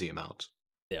crazy amounts.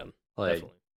 Yeah, like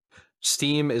definitely.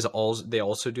 Steam they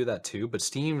also do that too, but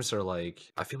Steam's are like,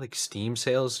 I feel like Steam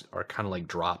sales are kind of like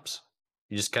drops.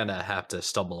 You just kind of have to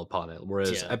stumble upon it.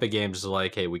 Whereas Epic Games is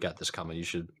like, hey, we got this coming. You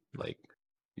should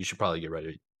probably get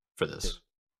ready for this.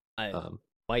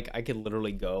 Mike, I could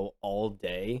literally go all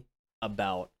day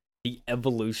about the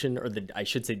evolution, or I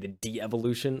should say the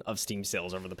de-evolution of Steam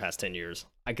sales over the past 10 years.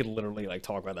 I could literally like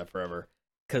talk about that forever.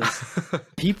 Because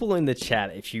people in the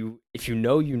chat, if you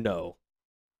know, you know.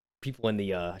 People in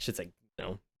the I should say,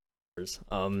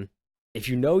 if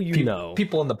you know, you know.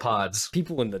 People in the pods.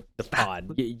 People in the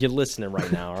pod. You're listening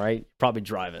right now, all right? You're probably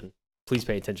driving. Please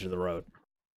pay attention to the road.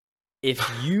 If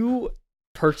you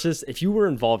were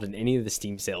involved in any of the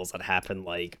Steam sales that happened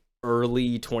like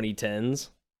early 2010s,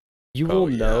 you will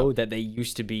know that they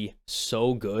used to be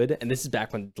so good. And this is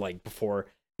back when, like, before,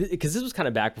 because this was kind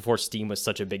of back before Steam was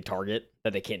such a big target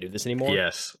that they can't do this anymore.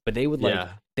 Yes. But they would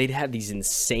they'd have these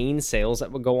insane sales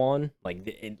that would go on,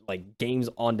 like games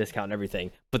on discount and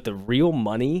everything. But the real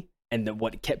money and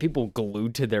what kept people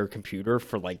glued to their computer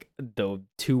for like the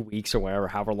 2 weeks or whatever,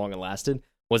 however long it lasted,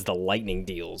 was the lightning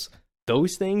deals.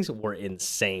 Those things were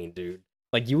insane, dude.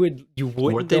 Like you wouldn't know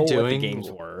what the games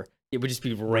were. It would just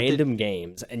be random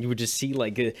games, and you would just see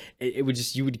like it would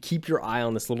just, you would keep your eye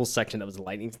on this little section that was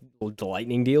the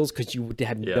lightning deals, because you would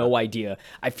have no idea.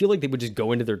 I feel like they would just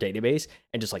go into their database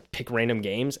and just like pick random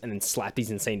games and then slap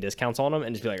these insane discounts on them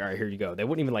and just be like, all right, here you go. They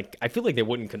wouldn't even like, I feel like they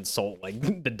wouldn't consult like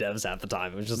the devs at the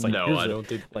time. It was just like, no, I don't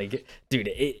think, like, dude,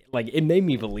 it made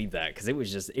me believe that, because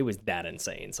it was that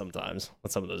insane sometimes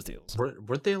with some of those deals.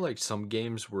 Weren't they like some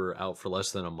games were out for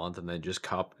less than a month and they just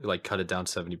cut it down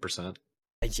 70%?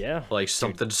 Yeah, like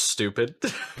something stupid.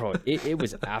 Bro, it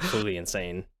was absolutely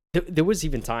insane. There was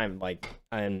even time, like,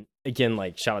 and again,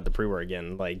 like, shout out to Pre-War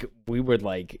again, like we were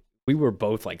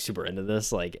both like super into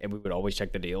this, like, and we would always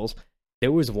check the deals.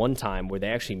 There was one time where they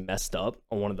actually messed up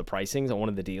on one of the pricings on one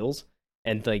of the deals,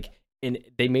 and like,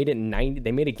 they made it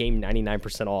they made a game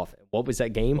 99% off. What was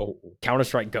that game?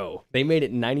 Counter-Strike Go. They made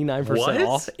it 99%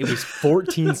 off. It was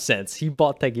 14 cents. He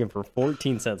bought that game for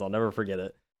 14 cents. I'll never forget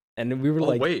it. And we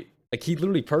were wait. Like, he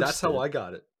literally purchased That's how I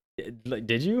got it. Like,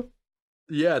 did you?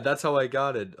 Yeah, that's how I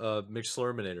got it.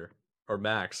 McSlurminator or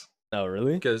Max. Oh,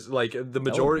 really? Because like the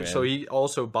majority, so he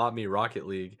also bought me Rocket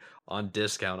League on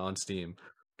discount on Steam.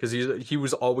 Because he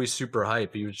was always super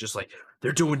hype. He was just like,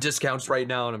 they're doing discounts right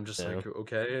now, and I'm just like,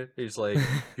 okay. He's like,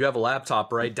 you have a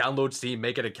laptop, right? Download Steam,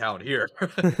 make an account here.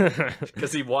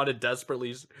 Because he wanted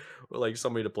desperately like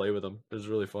somebody to play with him. It was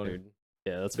really funny. Dude.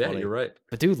 Yeah, that's funny. You're right.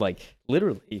 But dude, like,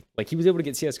 literally, like, he was able to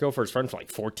get CSGO for his friend for like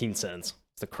 14 cents.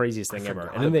 It's the craziest thing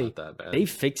ever. And then they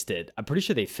fixed it. I'm pretty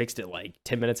sure they fixed it like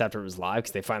 10 minutes after it was live,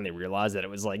 because they finally realized that it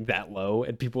was like that low,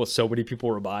 and so many people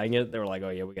were buying it. They were like, oh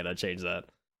yeah, we gotta change that.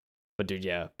 But dude,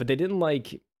 yeah. But they didn't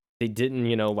like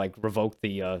revoke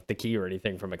the key or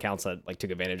anything from accounts that like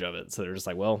took advantage of it. So they're just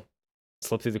like, well,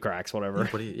 slip through the cracks, whatever.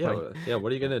 What are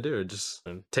you gonna do? Just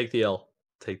take the L.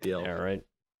 Take the L. Yeah, right.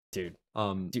 Dude.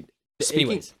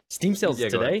 Anyways, Steam sales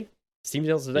today? Steam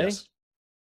sales today? Yes.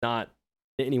 Not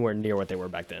anywhere near what they were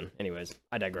back then. Anyways,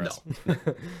 I digress. No.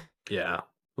 Yeah.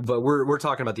 But we're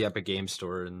talking about the Epic Games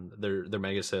Store and their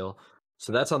mega sale.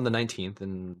 So that's on the 19th.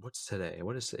 And what's today?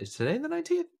 Is today the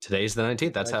 19th? Today's the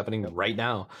 19th. That's 19th, happening yep. right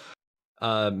now.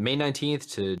 May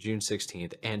 19th to June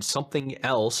 16th. And something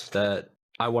else that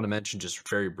I want to mention just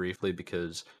very briefly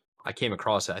because I came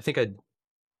across it.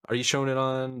 Are you showing it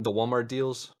on the Walmart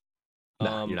deals?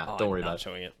 No, you're not. Don't I'm worry about not it.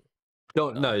 showing it.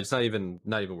 Don't No. no, it's not even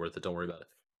worth it. Don't worry about it.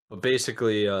 But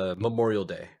basically, Memorial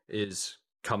Day is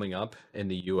coming up in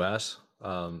the US.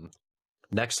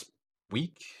 Next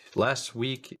week, last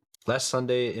week, last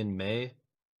Sunday in May.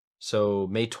 So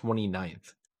May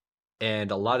 29th.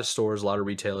 And a lot of stores, a lot of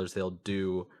retailers, they'll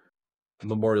do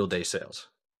Memorial Day sales.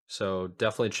 So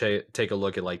definitely take a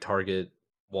look at like Target,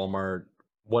 Walmart,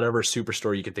 whatever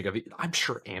superstore you can think of. I'm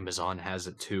sure Amazon has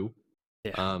it too.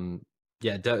 Yeah. Um,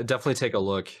 yeah, definitely take a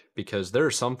look because there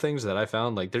are some things that I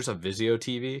found like there's a Vizio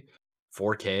TV,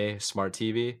 4K smart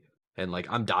TV, and like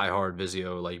I'm diehard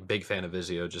Vizio, like big fan of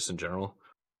Vizio just in general.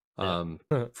 Yeah.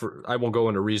 For I won't go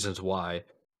into reasons why,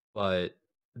 but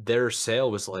their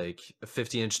sale was like a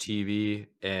 50-inch TV,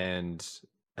 and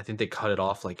I think they cut it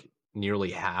off like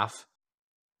nearly half.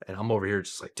 And I'm over here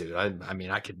just like, dude, I mean,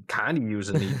 I could kind of use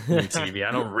a new TV.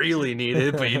 I don't really need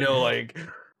it, but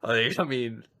I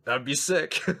mean, that'd be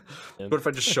sick. Yep. What if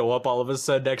I just show up all of a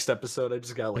sudden next episode? I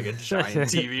just got like a giant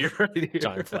TV right here.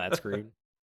 Giant flat screen.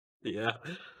 Yeah,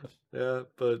 yeah,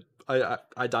 but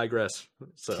I digress.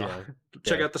 So Yeah.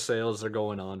 check Yeah. out the sales; they're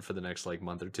going on for the next like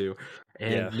month or two, Yeah.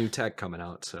 and new tech coming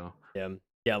out. So Yeah.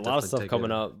 Yeah. A lot of definitely stuff take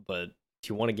coming a up, but if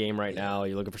you want a game right yeah. now,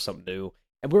 you're looking for something new.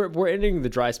 And we're ending the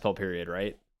dry spell period,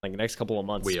 right? Like the next couple of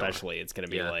months, We are, especially, it's gonna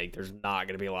be yeah, like there's not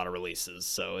gonna be a lot of releases.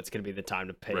 So it's gonna be the time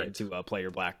to pay right. to play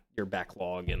your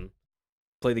backlog and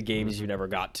play the games you hmm never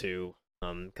got to.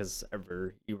 Because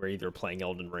ever you were either playing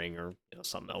Elden Ring or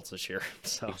something else this year.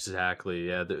 So Exactly.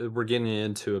 Yeah, we're getting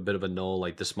into a bit of a null.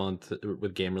 Like this month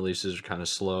with game releases are kind of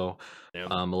slow. yeah.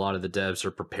 A lot of the devs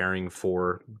are preparing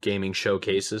for gaming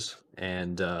showcases,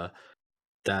 and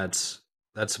that's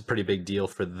that's a pretty big deal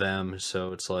for them.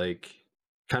 So it's like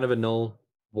kind of a null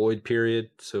void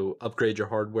period. So upgrade your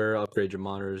hardware, upgrade your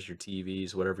monitors, your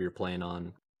TVs, whatever you're playing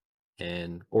on,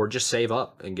 and or just save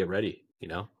up and get ready.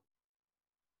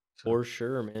 So For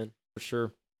sure, man. For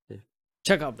sure. yeah.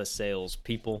 Check out the sales,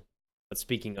 people. But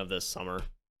speaking of this summer,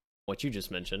 what you just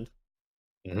mentioned,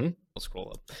 hmm we'll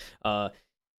scroll up.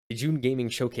 The June Gaming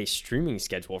Showcase streaming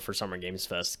schedule for Summer Games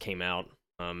Fest came out.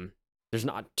 There's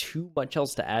not too much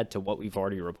else to add to what we've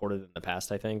already reported in the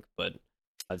past, I think, but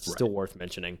it's Right. still worth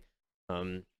mentioning.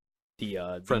 Um, the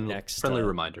next Friendly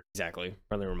reminder. exactly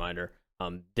friendly reminder.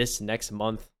 This next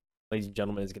month, ladies and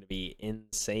gentlemen, is going to be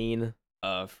insane.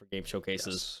 For game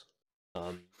showcases.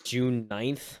 Yes. June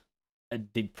 9th,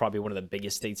 probably one of the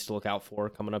biggest dates to look out for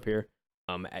coming up here.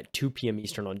 At 2 p.m.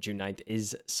 Eastern on June 9th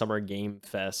is Summer Game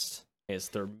Fest. It's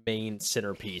their main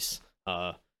centerpiece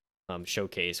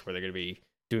showcase where they're going to be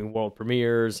doing world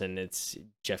premieres, and it's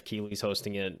Jeff Keighley's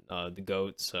hosting it, the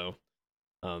GOAT. So,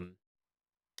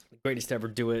 greatest to ever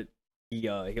do it. He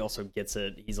also gets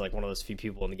it. He's like one of those few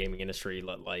people in the gaming industry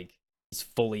that like he's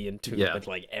fully in tune Yeah. with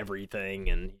like everything,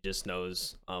 and he just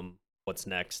knows what's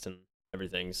next and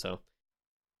everything. So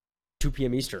 2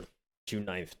 p.m. Eastern, June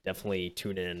 9th. Definitely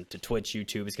tune in to Twitch,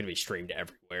 YouTube. It's gonna be streamed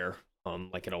everywhere,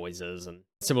 like it always is. And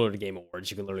similar to Game Awards,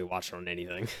 you can literally watch it on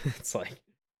anything. It's like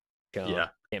Yeah.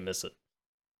 can't miss it.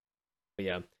 But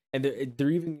yeah, and they're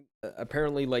even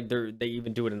apparently like they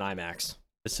even do it in IMAX.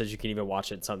 It says you can even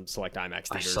watch it in some select IMAX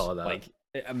I theaters. saw that. Like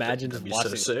imagine That'd just be so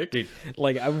watching, sick. dude.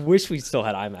 Like I wish we still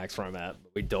had IMAX where I'm at,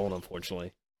 but we don't,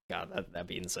 unfortunately. God, that'd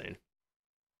be insane.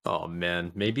 Oh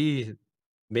man, maybe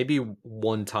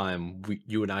one time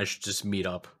you and I should just meet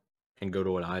up and go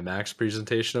to an IMAX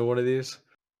presentation of one of these.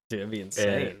 Dude, that'd be And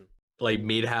insane. like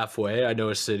meet halfway. I know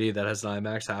a city that has an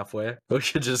IMAX halfway. We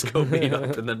should just go meet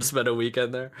up and then spend a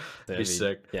weekend there. Be That'd be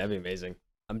sick. yeah, that'd be amazing.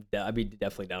 I'd be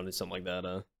definitely down to something like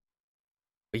that.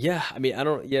 But yeah, I mean, I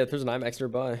don't. Yeah, if there's an IMAX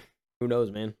nearby, who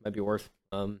knows, man? Might be worth.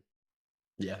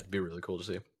 Yeah, it'd be really cool to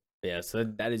see. Yeah, so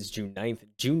that is June 9th.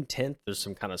 June 10th, there's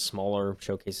some kind of smaller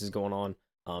showcases going on.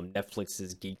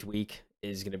 Netflix's Geek Week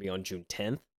is going to be on June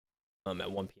 10th,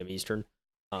 at 1 p.m. Eastern.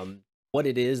 What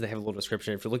it is, they have a little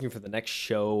description. If you're looking for the next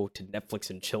show to Netflix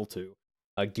and chill to,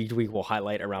 Geek Week will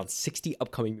highlight around 60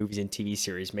 upcoming movies and TV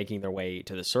series making their way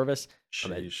to the service.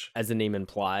 Sheesh. As the name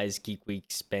implies, Geek Week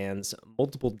spans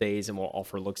multiple days and will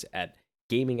offer looks at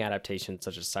gaming adaptations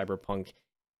such as Cyberpunk,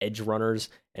 Edge Runners,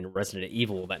 and Resident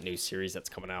Evil, that new series that's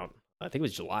coming out. I think it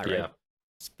was July, right? Yeah.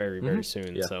 It's very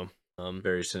soon. Yeah. So,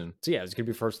 Very soon. so yeah, it's gonna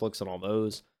be first looks on all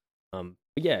those. But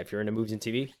yeah, if you're into movies and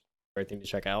TV, great thing to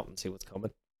check out and see what's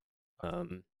coming.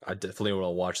 I definitely want to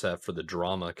watch that for the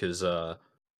drama because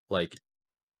like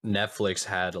Netflix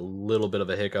had a little bit of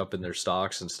a hiccup in their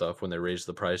stocks and stuff when they raised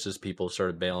the prices. People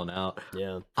started bailing out.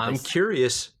 Yeah. I'm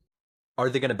curious, are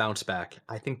they going to bounce back?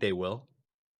 I think they will.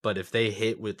 But if they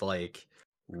hit with like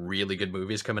really good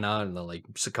movies coming out and then like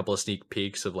just a couple of sneak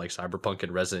peeks of like Cyberpunk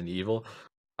and Resident Evil,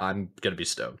 I'm going to be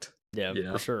stoked. Yeah, You for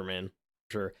know? sure, man.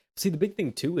 Sure. See, the big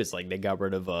thing too is like they got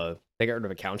rid of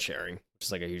account sharing, which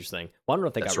is like a huge thing. Well, I don't know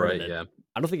if they That's got rid right. of it. Yeah.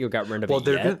 I don't think it got rid of Well, it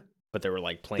they're yet, good. but they were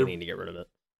like They're planning to get rid of it.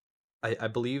 I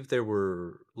believe they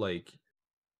were like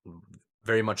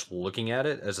very much looking at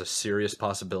it as a serious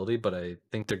possibility, but I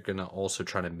think they're gonna also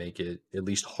try to make it at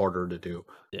least harder to do.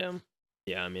 Yeah.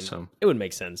 Yeah, I mean, So it would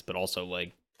make sense, but also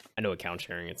like I know account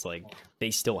sharing, it's like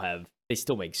they have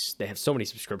so many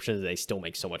subscriptions, they still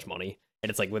make so much money.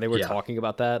 And it's like when they were yeah, talking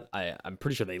about that, I'm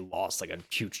pretty sure they lost like a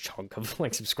huge chunk of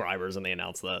like subscribers and they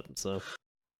announced that. So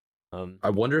I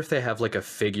wonder if they have like a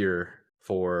figure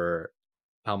for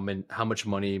how much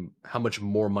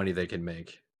more money they can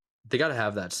make. They got to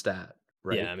have that stat,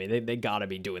 right? yeah, I mean they gotta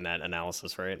be doing that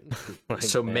analysis, right? Like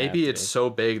So they have maybe it's to. so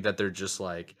big that they're just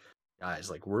like, guys,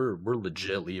 like we're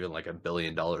legit leaving like $1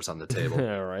 billion on the table.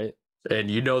 All right. And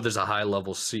there's a high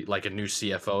level like a new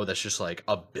CFO that's just like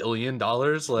 $1 billion.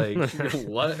 Like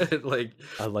what? Like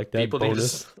I like that people need to.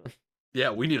 bonus. Yeah,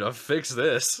 we need to fix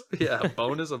this. Yeah, a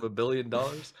bonus of $1 billion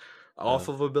Uh, off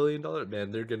of $1 billion.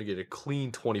 Man, they're gonna get a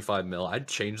clean 25 mil. I'd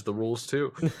change the rules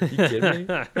too. You kidding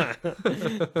me?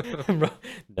 Bro,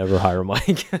 never hire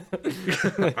Mike.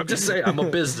 I'm just saying, I'm a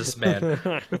businessman.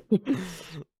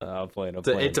 I'll plan.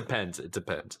 It depends. It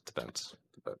depends. It depends.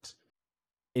 Depends.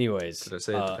 Anyways, Did I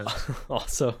say it depends?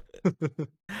 also,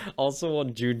 also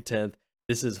on June 10th,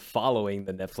 this is following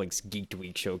the Netflix Geeked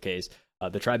Week showcase,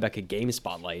 the Tribeca Game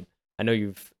Spotlight. I'm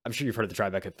sure you've heard of the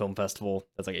Tribeca Film Festival.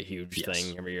 That's like a huge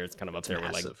thing every year. It's kind of up there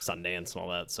with like Sundance and all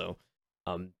that. So,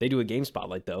 they do a game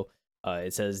spotlight though.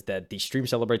 It says that the stream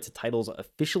celebrates the titles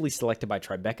officially selected by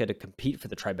Tribeca to compete for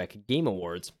the Tribeca Game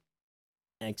Awards.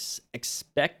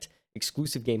 Expect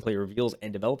exclusive gameplay reveals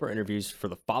and developer interviews for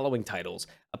the following titles: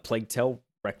 A Plague Tale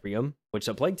Requiem, which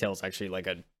A Plague Tale is actually like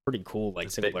a pretty cool like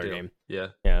single player game. Yeah.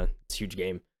 Yeah, it's a huge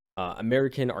game.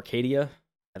 American Arcadia.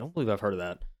 I don't believe I've heard of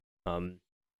that.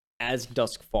 As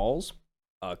Dusk Falls,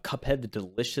 Cuphead: The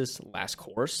Delicious Last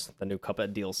Course, the new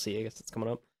Cuphead DLC, I guess it's coming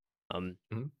up.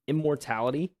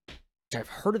 Immortality, which I've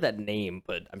heard of that name,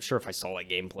 but I'm sure if I saw like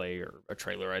gameplay or a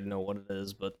trailer, I'd know what it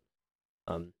is. But,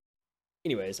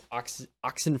 anyways,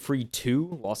 Oxenfree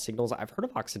 2, Lost Signals. I've heard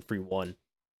of Oxenfree 1.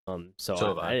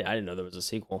 So I didn't know there was a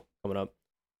sequel coming up.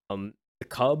 The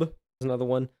Cub is another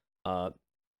one.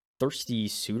 Thirsty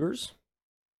Suitors,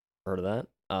 heard of that.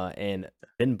 And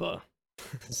Binba.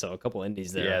 So a couple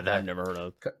indies there that I've never heard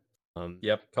of.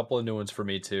 Yep, couple of new ones for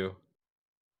me too.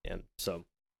 And so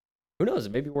who knows?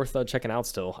 It may be worth checking out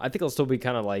still. I think it'll still be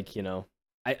kind of like,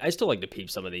 I still like to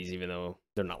peep some of these, even though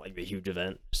they're not like the huge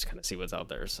event, just kind of see what's out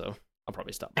there. So I'll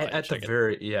probably stop by. At the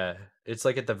very, it's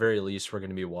like at the very least, we're going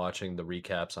to be watching the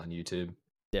recaps on YouTube.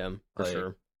 Yeah, for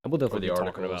sure. And we'll definitely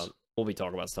be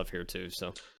talking about stuff here too.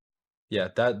 So yeah,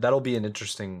 that'll be an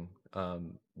interesting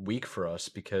week for us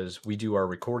because we do our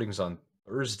recordings on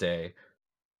Thursday,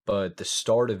 but the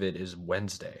start of it is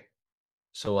Wednesday.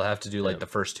 So we'll have to do like the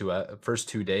first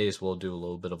 2 days. We'll do a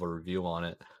little bit of a review on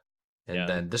it, and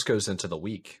then this goes into the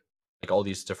week. Like all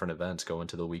these different events go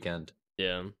into the weekend.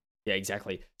 Yeah,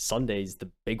 exactly. Sunday's the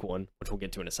big one, which we'll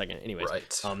get to in a second. Anyways,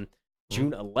 right.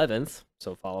 June 11th.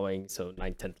 So 9th,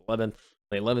 10th, 11th.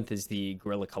 The 11th is the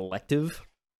Guerrilla Collective.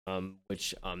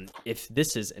 Which if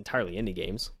this is entirely indie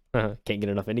games, can't get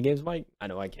enough indie games, Mike. I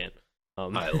know I can't.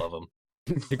 I love them.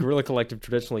 The Guerrilla Collective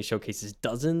traditionally showcases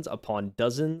dozens upon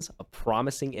dozens of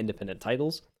promising independent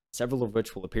titles, several of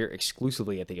which will appear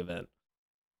exclusively at the event.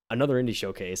 Another indie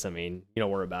showcase. I mean,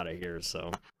 we're about it here,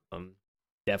 so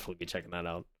definitely be checking that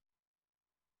out.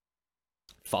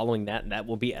 Following that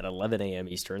will be at 11 a.m.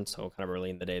 Eastern, so kind of early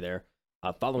in the day there.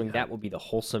 Following that will be the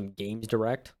Wholesome Games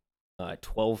Direct,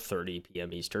 12:30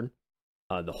 p.m. Eastern.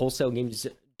 The Wholesale Games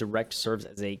Direct serves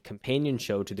as a companion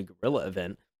show to the Guerrilla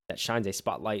event that shines a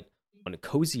spotlight on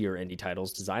cozier indie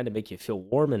titles designed to make you feel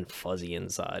warm and fuzzy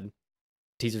inside.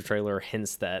 Teaser trailer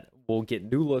hints that we'll get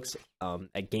new looks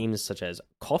at games such as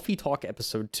Coffee Talk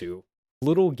Episode 2,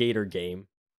 Little Gator Game,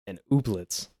 and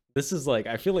Ooblets. This is like,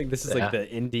 I feel like this is like the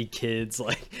indie kids,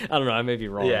 like, I don't know, I may be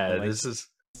wrong. Yeah, like, this is,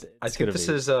 I think this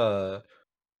is, the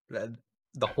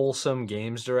Wholesome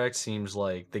Games Direct seems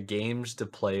like the games to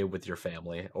play with your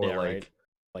family or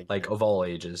like of all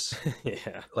ages.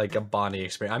 Yeah. Like a bonding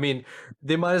experience. I mean,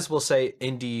 they might as well say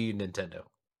indie Nintendo.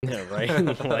 Yeah,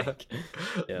 right? Like,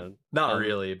 yeah. Not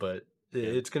really, but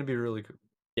it's going to be really cool.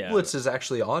 Yeah. Blitz is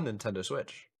actually on Nintendo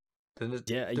Switch.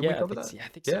 Yeah, Did we yeah, cover that? I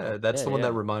think Yeah, so. that's Yeah, the one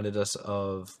that yeah. reminded us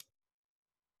of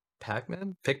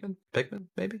Pac-Man? Pikmin,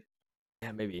 maybe?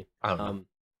 Yeah, maybe. I don't know. Um,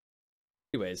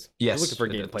 anyways, if you're looking Yes, for a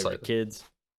it game to did play with your slightly. kids,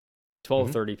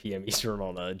 Mhm. 12:30 p.m. Eastern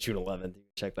on June 11th. You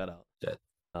can check that out. Yeah,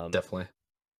 Um, definitely.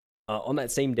 on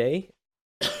that same day,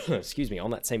 excuse me, on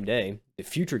that same day, the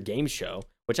Future Game Show,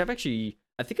 which I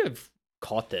think I've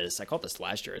caught this. I caught this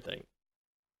last year, I think.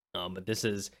 But this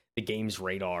is the Games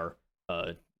Radar,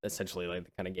 uh, essentially like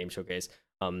the kind of game showcase.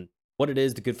 What it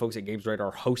is, the good folks at Games Radar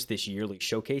host this yearly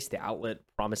showcase. The outlet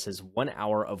promises 1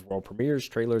 hour of world premieres,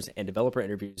 trailers, and developer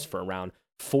interviews for around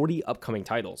 40 upcoming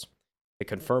titles. The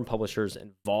confirmed publishers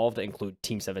involved include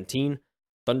Team 17,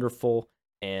 Thunderful,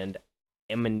 and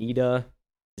Amanita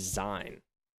Design.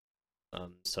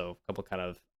 So a couple kind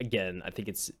of, again, I think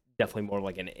it's definitely more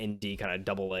like an indie kind of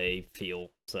double A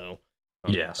feel. So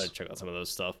I Yes. check out some of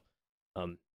those stuff. I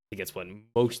think it's when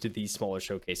most of these smaller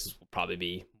showcases will probably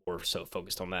be more so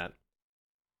focused on that.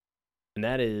 And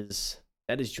that is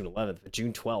June 11th, but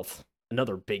June 12th,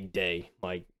 another big day,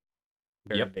 like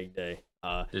very Yep. big day.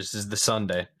 This is the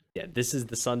Sunday. Yeah, this is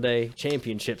the Sunday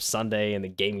championship Sunday in the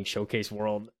gaming showcase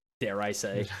world, dare I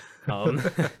say. Um,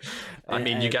 I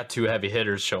mean, you and got two heavy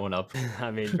hitters showing up.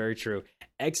 I mean, very true.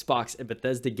 Xbox and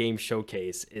Bethesda Game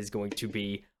Showcase is going to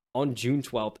be on June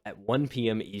 12th at 1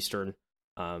 p.m. Eastern.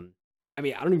 I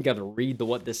mean, I don't even got to read the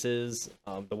what this is,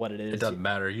 the what it It is. doesn't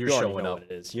matter. You're You already showing know what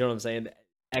up. it is. You know what I'm saying?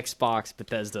 Xbox,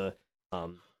 Bethesda,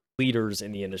 leaders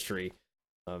in the industry.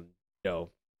 You know,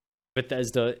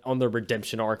 Bethesda on their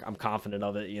redemption arc. I'm confident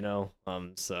of it.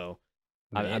 So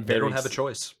I'm Man, they very don't have a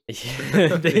choice.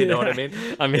 They- You know what I mean?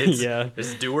 I mean, It's yeah,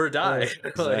 it's do or die.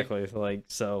 exactly. Like,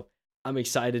 so I'm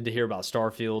excited to hear about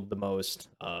Starfield the most.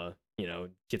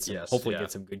 Yes, Hopefully yeah.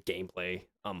 get some good gameplay.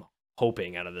 I'm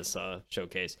hoping out of this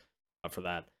showcase for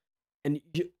that. And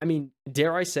I mean,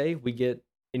 dare I say we get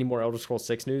any more Elder Scrolls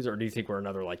 6 news, or do you think we're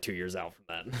another like 2 years out from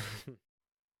that?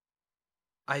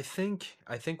 I think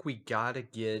we gotta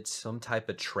get some type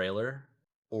of trailer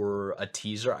or a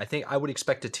teaser. I would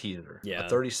expect a teaser, a Yeah,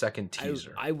 30-second I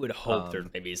teaser. I would hope there's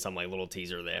Um, maybe some like little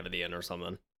teaser they have at the end or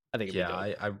something. I think it'd be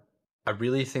yeah, dope. I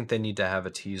really think they need to have a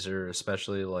teaser,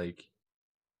 especially like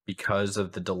because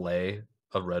of the delay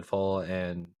of Redfall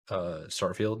and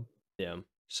Starfield. Yeah.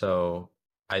 So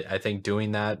I think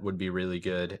doing that would be really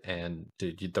good. And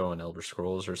dude, you throw in Elder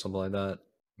Scrolls or something like that.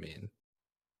 I mean,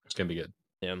 it's gonna be good.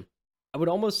 Yeah. I would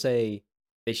almost say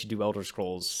they should do Elder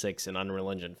Scrolls 6 and Unreal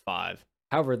Engine 5.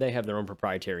 However, they have their own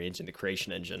proprietary engine, the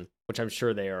Creation Engine, which I'm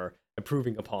sure they are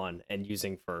improving upon and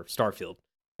using for Starfield,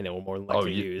 and they will more than Oh,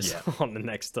 likely use yeah. on the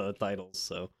next titles.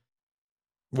 So,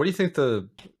 What do you think the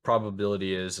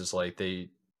probability is like they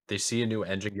see a new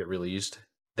engine get released,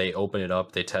 they open it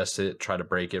up, they test it, try to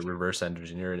break it, reverse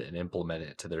engineer it, and implement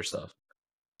it to their stuff.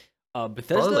 Probably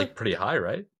Bethesda, like pretty high,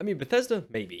 right? I mean, Bethesda,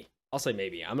 maybe. I'll say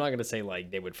maybe. I'm not going to say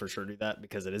like they would for sure do that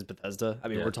because it is Bethesda. I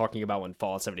mean, Yeah. we're talking about when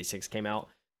Fallout 76 came out.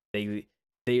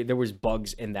 There was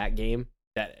bugs in that game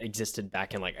that existed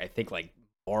back in like I think like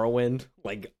Morrowind.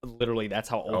 Like literally that's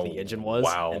how old the Oh, engine was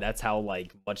and wow. that's how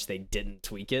like much they didn't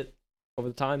tweak it over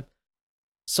the time.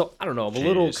 So, I don't know, I'm a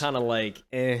little Jeez. kind of like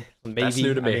That's new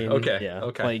maybe. to I me. mean, Okay. yeah.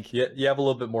 Okay. Like Yeah, you have a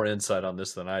little bit more insight on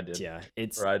this than I did. yeah,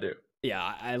 it's Or I do. yeah,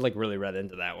 I like really read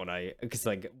into that when because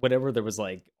like whenever there was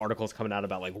like articles coming out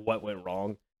about like what went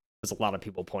wrong, there's a lot of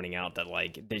people pointing out that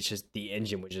like it's just the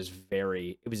engine was just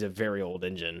it was a very old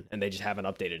engine and they just haven't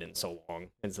updated it in so long,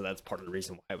 and so that's part of the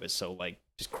reason why it was so like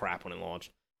just crap when it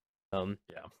launched. Yeah.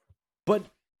 But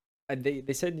they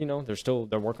said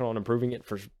they're working on improving it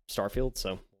for Starfield, so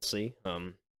we'll see.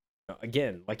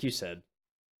 Again, like you said,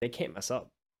 they can't mess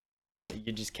up.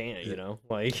 You just can't,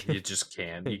 like You just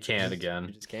can. You can't again.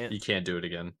 you just can't. You can't do it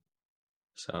again.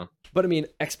 So But I mean,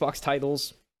 Xbox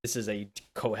titles. This is a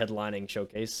co-headlining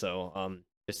showcase, so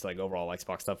just like overall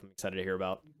Xbox stuff, I'm excited to hear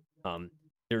about.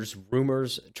 There's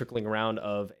rumors trickling around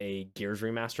of a Gears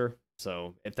remaster,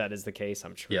 so if that is the case,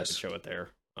 I'm sure they yes. could show it there.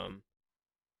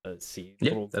 Let's see, Yeah,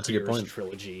 little that's a Gears good point.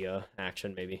 trilogy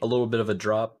action maybe. A little bit of a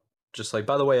drop. Just like,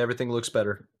 by the way, everything looks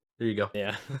better. There you go.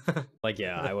 Yeah, like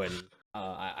yeah, I wouldn't.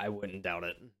 I wouldn't doubt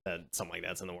it that something like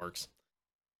that's in the works,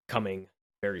 coming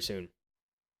very soon.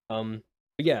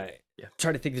 But yeah, Yeah.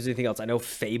 trying to think if there's anything else. I know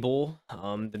Fable,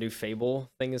 the new Fable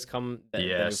thing has come. The new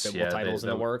Yes, Fable yeah, titles in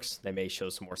the works. They may show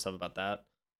some more stuff about that.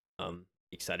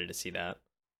 Excited to see that.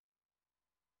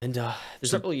 And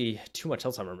there's So not really too much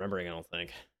else I'm remembering. I don't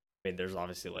think. I mean, there's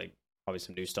obviously like probably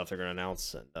some new stuff they're gonna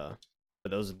announce, and but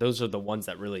those are the ones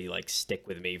that really like stick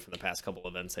with me from the past couple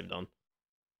events they've done.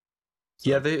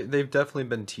 yeah, So they've definitely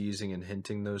been teasing and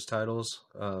hinting those titles.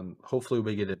 Hopefully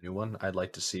we get a new one. I'd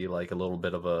like to see like a little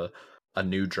bit of a a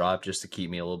new drop just to keep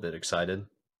me a little bit excited.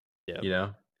 Yeah. You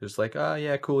know, it's like, oh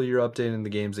yeah, cool, you're updating the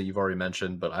games that you've already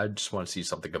mentioned, but I just want to see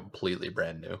something completely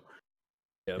brand new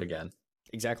Yeah. again.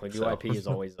 Exactly. New So IP is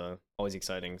always always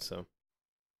exciting. So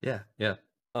yeah, yeah.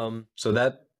 um So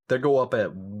that they go up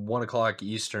at 1 o'clock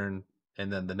Eastern,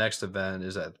 and then the next event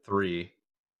is at 3,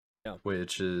 yeah.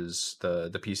 which is the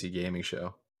PC gaming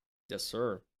show. Yes,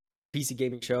 sir. PC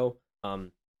gaming show.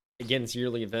 Again, it's a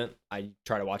yearly event. I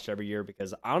try to watch it every year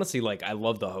because honestly, like I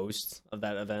love the hosts of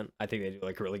that event. I think they do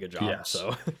like a really good job. Yes.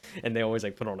 So and they always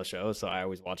like put on a show, so I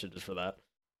always watch it just for that.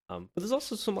 But there's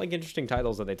also some like interesting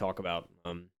titles that they talk about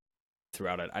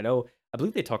throughout it. I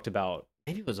believe they talked about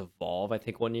maybe it was Evolve, I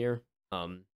think one year.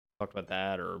 Talked about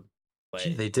that or Yeah,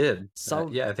 but they did.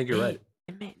 some Yeah, I think you're right.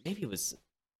 maybe it was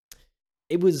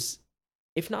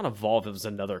if not Evolve, it was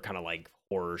another kind of like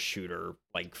horror shooter,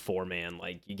 like 4-man,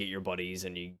 like you get your buddies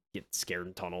and you get scared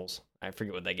in tunnels. I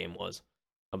forget what that game was.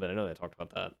 But I know they talked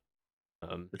about that.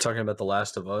 We're talking about The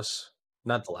Last of Us,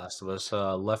 not The Last of Us,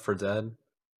 Left 4 Dead.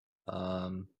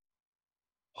 Um,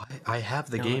 why I have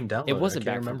the No, game it downloaded. I wasn't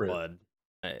can't Back for remember it.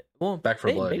 Blood. Well, Back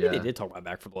for Blood, maybe they yeah. did talk about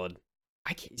Back for Blood.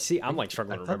 I can't see. I'm like I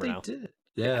struggling to thought remember they now. did.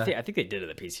 Yeah, Yeah, I think they did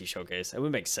at the PC showcase. It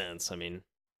would make sense. I mean,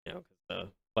 'cause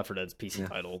Left 4 Dead's PC yeah.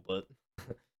 title, but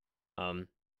um,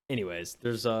 anyways,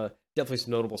 there's definitely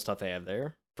some notable stuff they have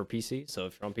there for PC. So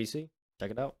if you're on PC,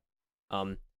 check it out.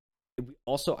 Um,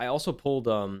 I also pulled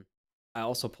an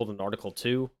article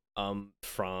too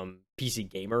from PC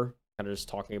Gamer, kind of just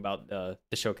talking about the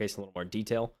showcase in a little more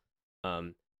detail.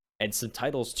 Um, and some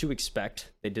titles to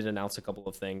expect. They did announce a couple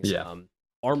of things. Yeah.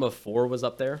 Arma 4 was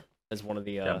up there as one of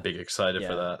the Yeah, I'm big excited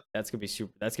for yeah, that. that's gonna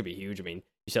be huge. I mean,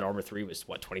 you said Arma 3 was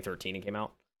what 2013 it came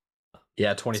out.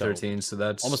 Yeah, So 2013. So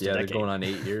that's almost a yeah, they're going decade. on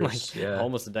 8 Like years. Yeah.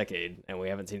 almost a decade and we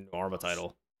haven't seen an Arma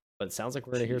title. But it sounds like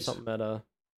we're gonna hear Jeez. something at the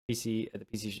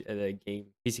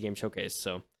PC game showcase.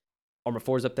 So Arma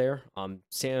 4 is up there.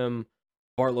 Sam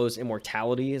Barlow's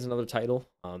Immortality is another title.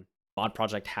 Mod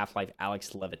Project Half-Life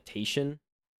Alex Levitation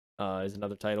is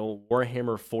another title.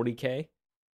 Warhammer 40K,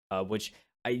 which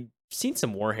I've seen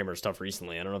some Warhammer stuff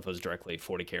recently. I don't know if it was directly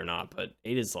 40K or not, but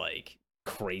it is like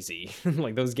crazy.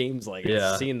 Like those games, like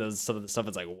Yeah. seeing those some of the stuff,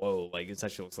 it's like whoa, like it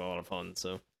actually looks a lot of fun.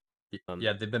 So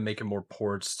Yeah, they've been making more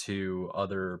ports to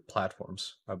other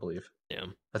platforms, I believe. yeah,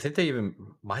 I think they even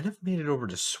might have made it over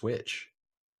to Switch.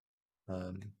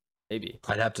 Um, maybe.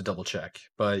 I'd have to double check.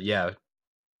 But yeah,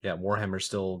 yeah, Warhammer's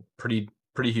still pretty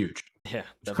huge. Yeah,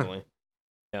 definitely.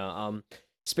 Yeah,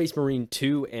 Space Marine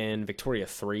 2 and Victoria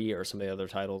 3 are some of the other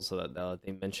titles that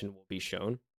they mentioned will be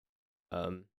shown.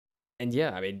 Um, and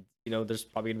yeah, I mean, there's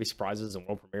probably gonna be surprises and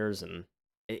world premieres, and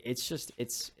it's just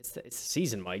it's the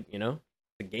season, Mike. The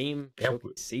game Yeah,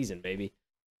 showcase season, baby.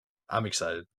 I'm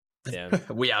excited. Yeah,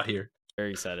 We out here.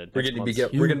 very excited. We're Next going to be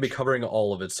month's we're going to be huge. covering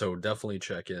all of it, so definitely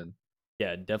check in.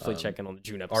 Yeah, definitely Um, check in on the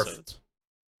June our episodes.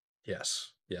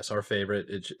 yes, yes, our favorite.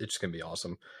 It's going to be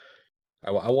awesome.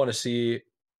 I want to see.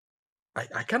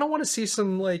 I kind of want to see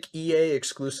some like EA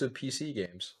exclusive PC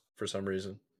games for some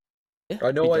reason. Yeah,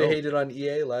 I be know I dope. hated on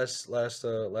EA last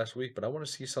week, but I want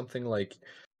to see something like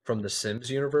from the Sims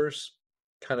universe,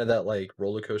 kind of that like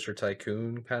roller coaster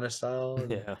tycoon kind of style.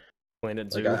 And Yeah,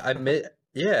 Planet like Zoo. I miss,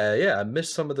 yeah, I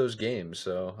missed some of those games,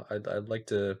 so I'd like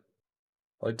to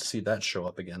see that show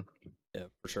up again. Yeah,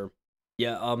 for sure.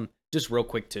 Yeah, just real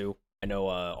quick too. I know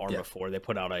Yeah, Arma 4, they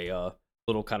put out a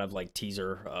little kind of like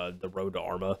teaser, the road to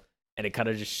Arma, and it kind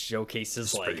of just showcases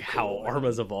it's like pretty how cool.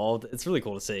 Arma's evolved. It's really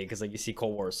cool to see because like you see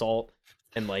Cold War Assault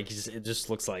and like it just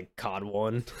looks like COD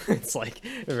 1. It's like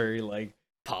very like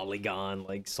polygon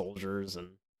like soldiers and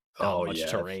not Oh much yeah,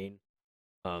 terrain.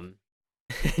 Um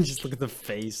just look at the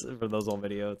face for those on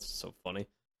video. It's so funny.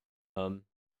 Um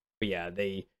but yeah,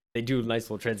 they do a nice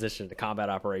little transition to combat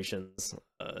operations,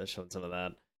 showing some of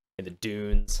that in the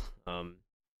dunes.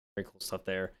 Very cool stuff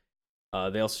there.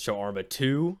 They also show Arma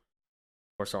 2,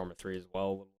 of course Arma 3 as well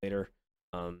a little later.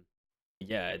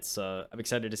 Yeah, it's I'm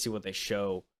excited to see what they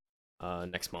show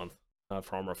next month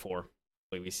for Arma 4.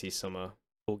 Hopefully we see some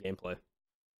cool gameplay.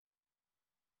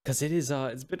 Cause it is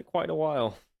it's been quite a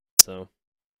while. So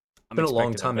I'm been a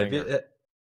long expecting a time. banger.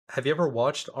 Have you ever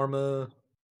watched Arma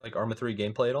 3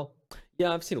 gameplay at all?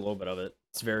 Yeah, I've seen a little bit of it.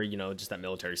 It's very, just that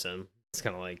military sim. It's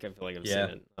kind of like I feel like I've seen Yeah,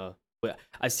 it. But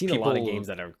I've seen a lot of people. games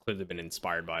that have clearly been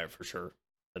inspired by it for sure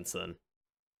since then.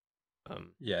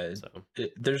 Yeah, So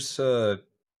there's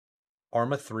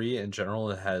Arma 3 in general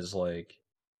has like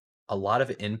a lot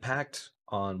of impact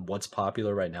on what's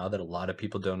popular right now that a lot of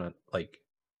people don't like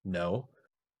know.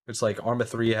 It's like Arma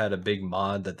 3 had a big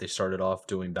mod that they started off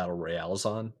doing battle royales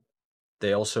on.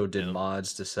 They also did yeah,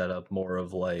 mods to set up more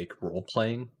of like role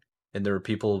playing, and there were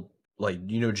people like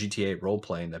GTA role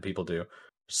playing that people do.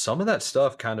 Some of that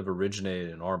stuff kind of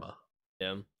originated in Arma,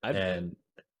 Yeah, I bet. and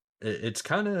it's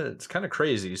kind of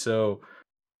crazy. So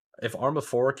if Arma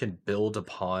 4 can build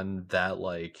upon that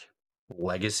like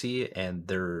legacy and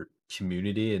their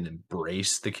community and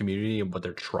embrace the community and what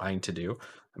they're trying to do,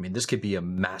 I mean, this could be a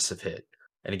massive hit,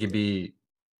 and it could be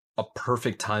a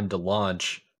perfect time to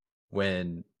launch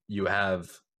when you have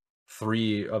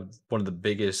three of one of the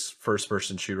biggest first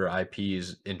person shooter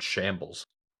IPs in shambles,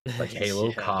 like Halo,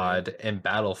 Yeah, dude. COD, and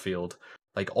Battlefield.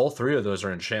 Like all three of those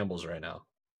are in shambles right now.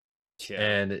 Yeah,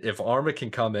 And if Arma can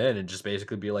come in and just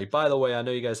basically be like, by the way, I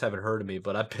know you guys haven't heard of me,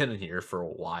 but I've been in here for a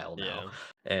while now, yeah,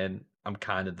 and I'm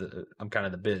kind of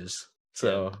the biz. yeah.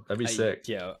 So that'd be sick.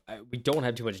 We don't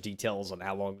have too much details on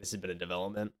how long this has been in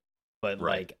development, but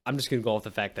Right. like, I'm just gonna go off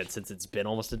the fact that since it's been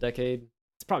almost a decade,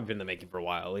 it's probably been in the making for a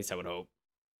while. At least I would hope.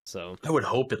 So, I would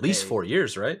hope at least hey, 4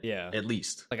 years, right? yeah. At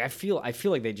least. Like I feel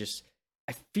like they just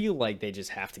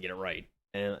have to get it right.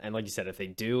 And like you said, if they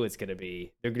do, they're gonna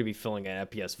be filling an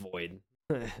FPS void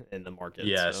in the market. So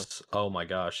Yes. Oh my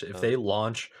gosh. If um, they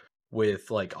launch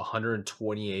with like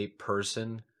 128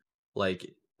 person,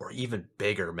 like, or even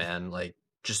bigger, man, like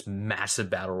just massive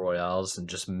battle royales and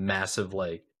just massive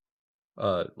like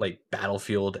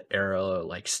Battlefield era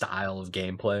like style of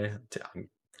gameplay.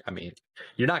 I mean,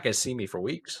 you're not gonna see me for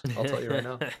weeks. I'll tell you right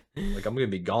now. Like I'm gonna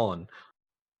be gone.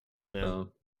 yeah, So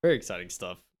very exciting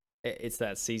stuff. It's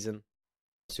that season,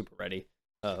 super ready.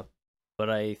 Uh, but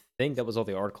I think that was all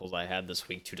the articles I had this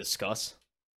week to discuss.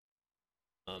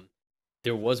 Um,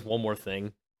 there was one more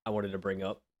thing I wanted to bring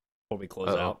up before we close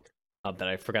oh. out that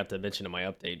I forgot to mention in my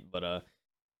update, but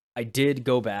I did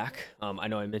go back. I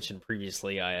know I mentioned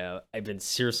previously I've been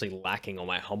seriously lacking on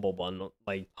my Humble Bundle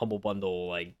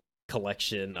like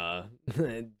collection,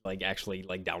 like actually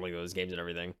like downloading those games and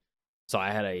everything. So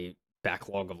I had a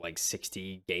backlog of like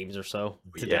 60 games or so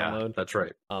to Yeah, download. that's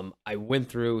right. I went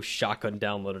through shotgun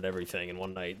downloaded everything in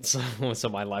one night, so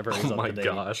my library is Oh up my to date.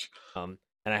 gosh. Um,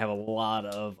 and I have a lot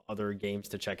of other games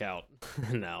to check out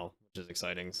now, which is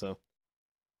exciting. So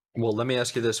Well, let me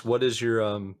ask you this. What is your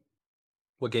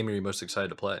what game are you most excited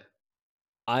to play?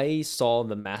 I saw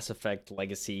the Mass Effect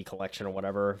Legacy collection or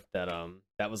whatever that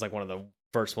was like one of the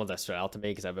first ones that stood out to me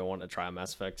because I've been wanting to try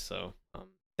Mass Effect. So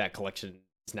that collection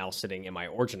is now sitting in my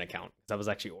Origin account because I was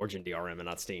actually Origin DRM and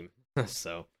not Steam.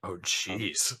 so Oh um,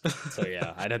 jeez. so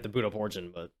yeah, I'd have to boot up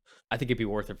Origin, but I think it'd be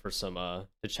worth it for some to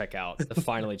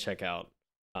finally check out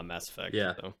Mass Effect.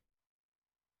 Yeah. So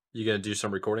You gonna do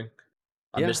some recording?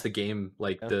 I yeah, miss the game,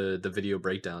 like yeah, the video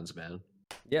breakdowns, man.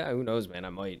 yeah. Who knows, man? I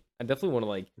might. I definitely want to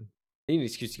like I need an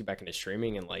excuse to get back into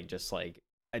streaming and like just like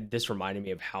this reminded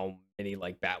me of how many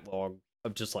like backlog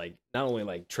of just like not only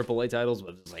like AAA titles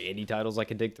but just like indie titles I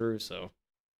can dig through. So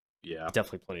Yeah.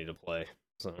 definitely plenty to play.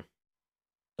 So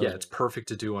Yeah, those it's perfect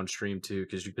to do on stream too,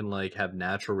 because you can like have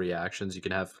natural reactions. You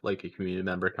can have like a community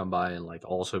member come by and like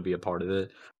also be a part of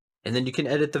it, and then you can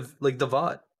edit the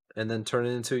VOD and then turn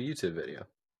it into a YouTube video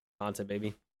content,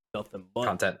 baby, nothing but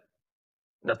content.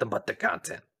 Nothing but the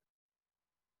content.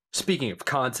 Speaking of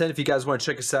content, if you guys want to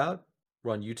check us out,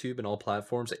 we're on YouTube and all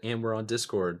platforms, and we're on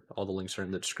Discord. All the links are in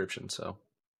the description, so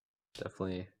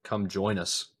definitely come join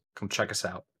us. Come check us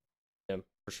out. them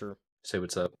for sure. Say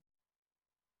what's up.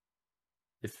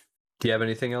 If Do you have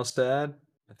anything else to add?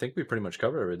 I think we pretty much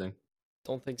covered everything.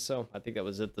 Don't think so. I think that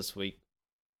was it this week.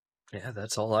 Yeah,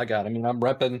 that's all I got. I mean, I'm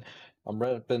repping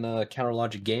Counter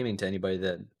Logic Gaming to anybody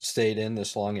that stayed in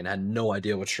this long and had no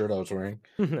idea what shirt I was wearing.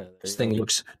 There This you thing go.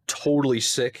 looks totally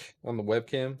sick on the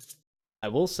webcam. I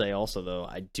will say also though,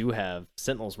 I do have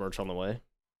Sentinels merch on the way.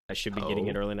 I should be getting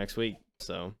it Oh, early next week.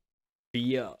 So so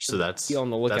be on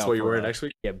the lookout that's what you're for wearing next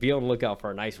week? yeah, be on the lookout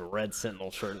for a nice red Sentinel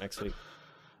shirt next week.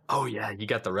 Oh yeah, you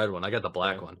got the red one. I got the Yeah.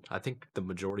 black one. I think the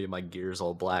majority of my gear is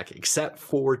all black except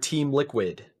for Team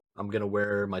Liquid. I'm gonna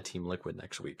wear my Team Liquid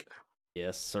next week.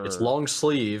 Yes, It's sir. long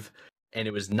sleeve, and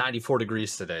it was 94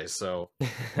 degrees today, so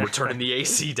we're turning the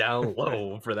AC down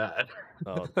low for that.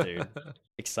 Oh, dude.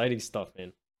 Exciting stuff,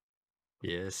 man.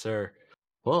 Yes, sir.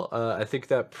 Well, I think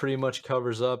that pretty much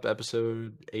covers up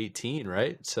episode 18,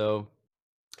 right? So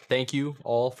thank you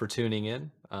all for tuning in.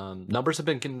 Numbers have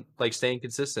been like staying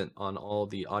consistent on all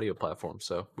the audio platforms,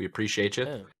 so we appreciate you.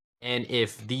 Yeah. And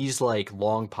if these like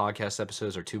long podcast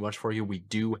episodes are too much for you, we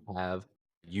do have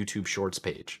a YouTube Shorts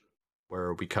page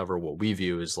where we cover what we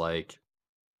view as like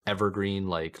evergreen,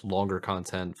 like longer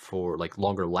content for like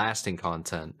longer lasting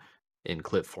content in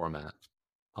clip format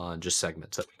on just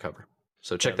segments that we cover.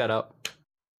 So check Yeah. that out.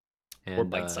 Or And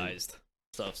bite-sized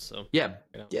stuff, so yeah,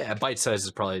 you know. yeah, bite size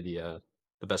is probably the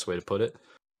best way to put it.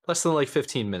 Less than like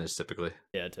 15 minutes typically.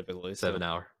 Yeah, typically. So 7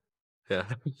 hour. Yeah.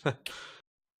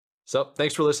 So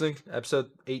thanks for listening.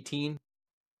 Episode 18.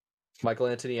 Michael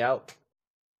Anthony out.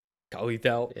 Kyle Heath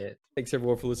out. Yeah. Thanks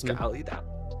everyone for listening. Kyle Heath out.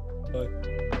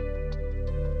 Bye.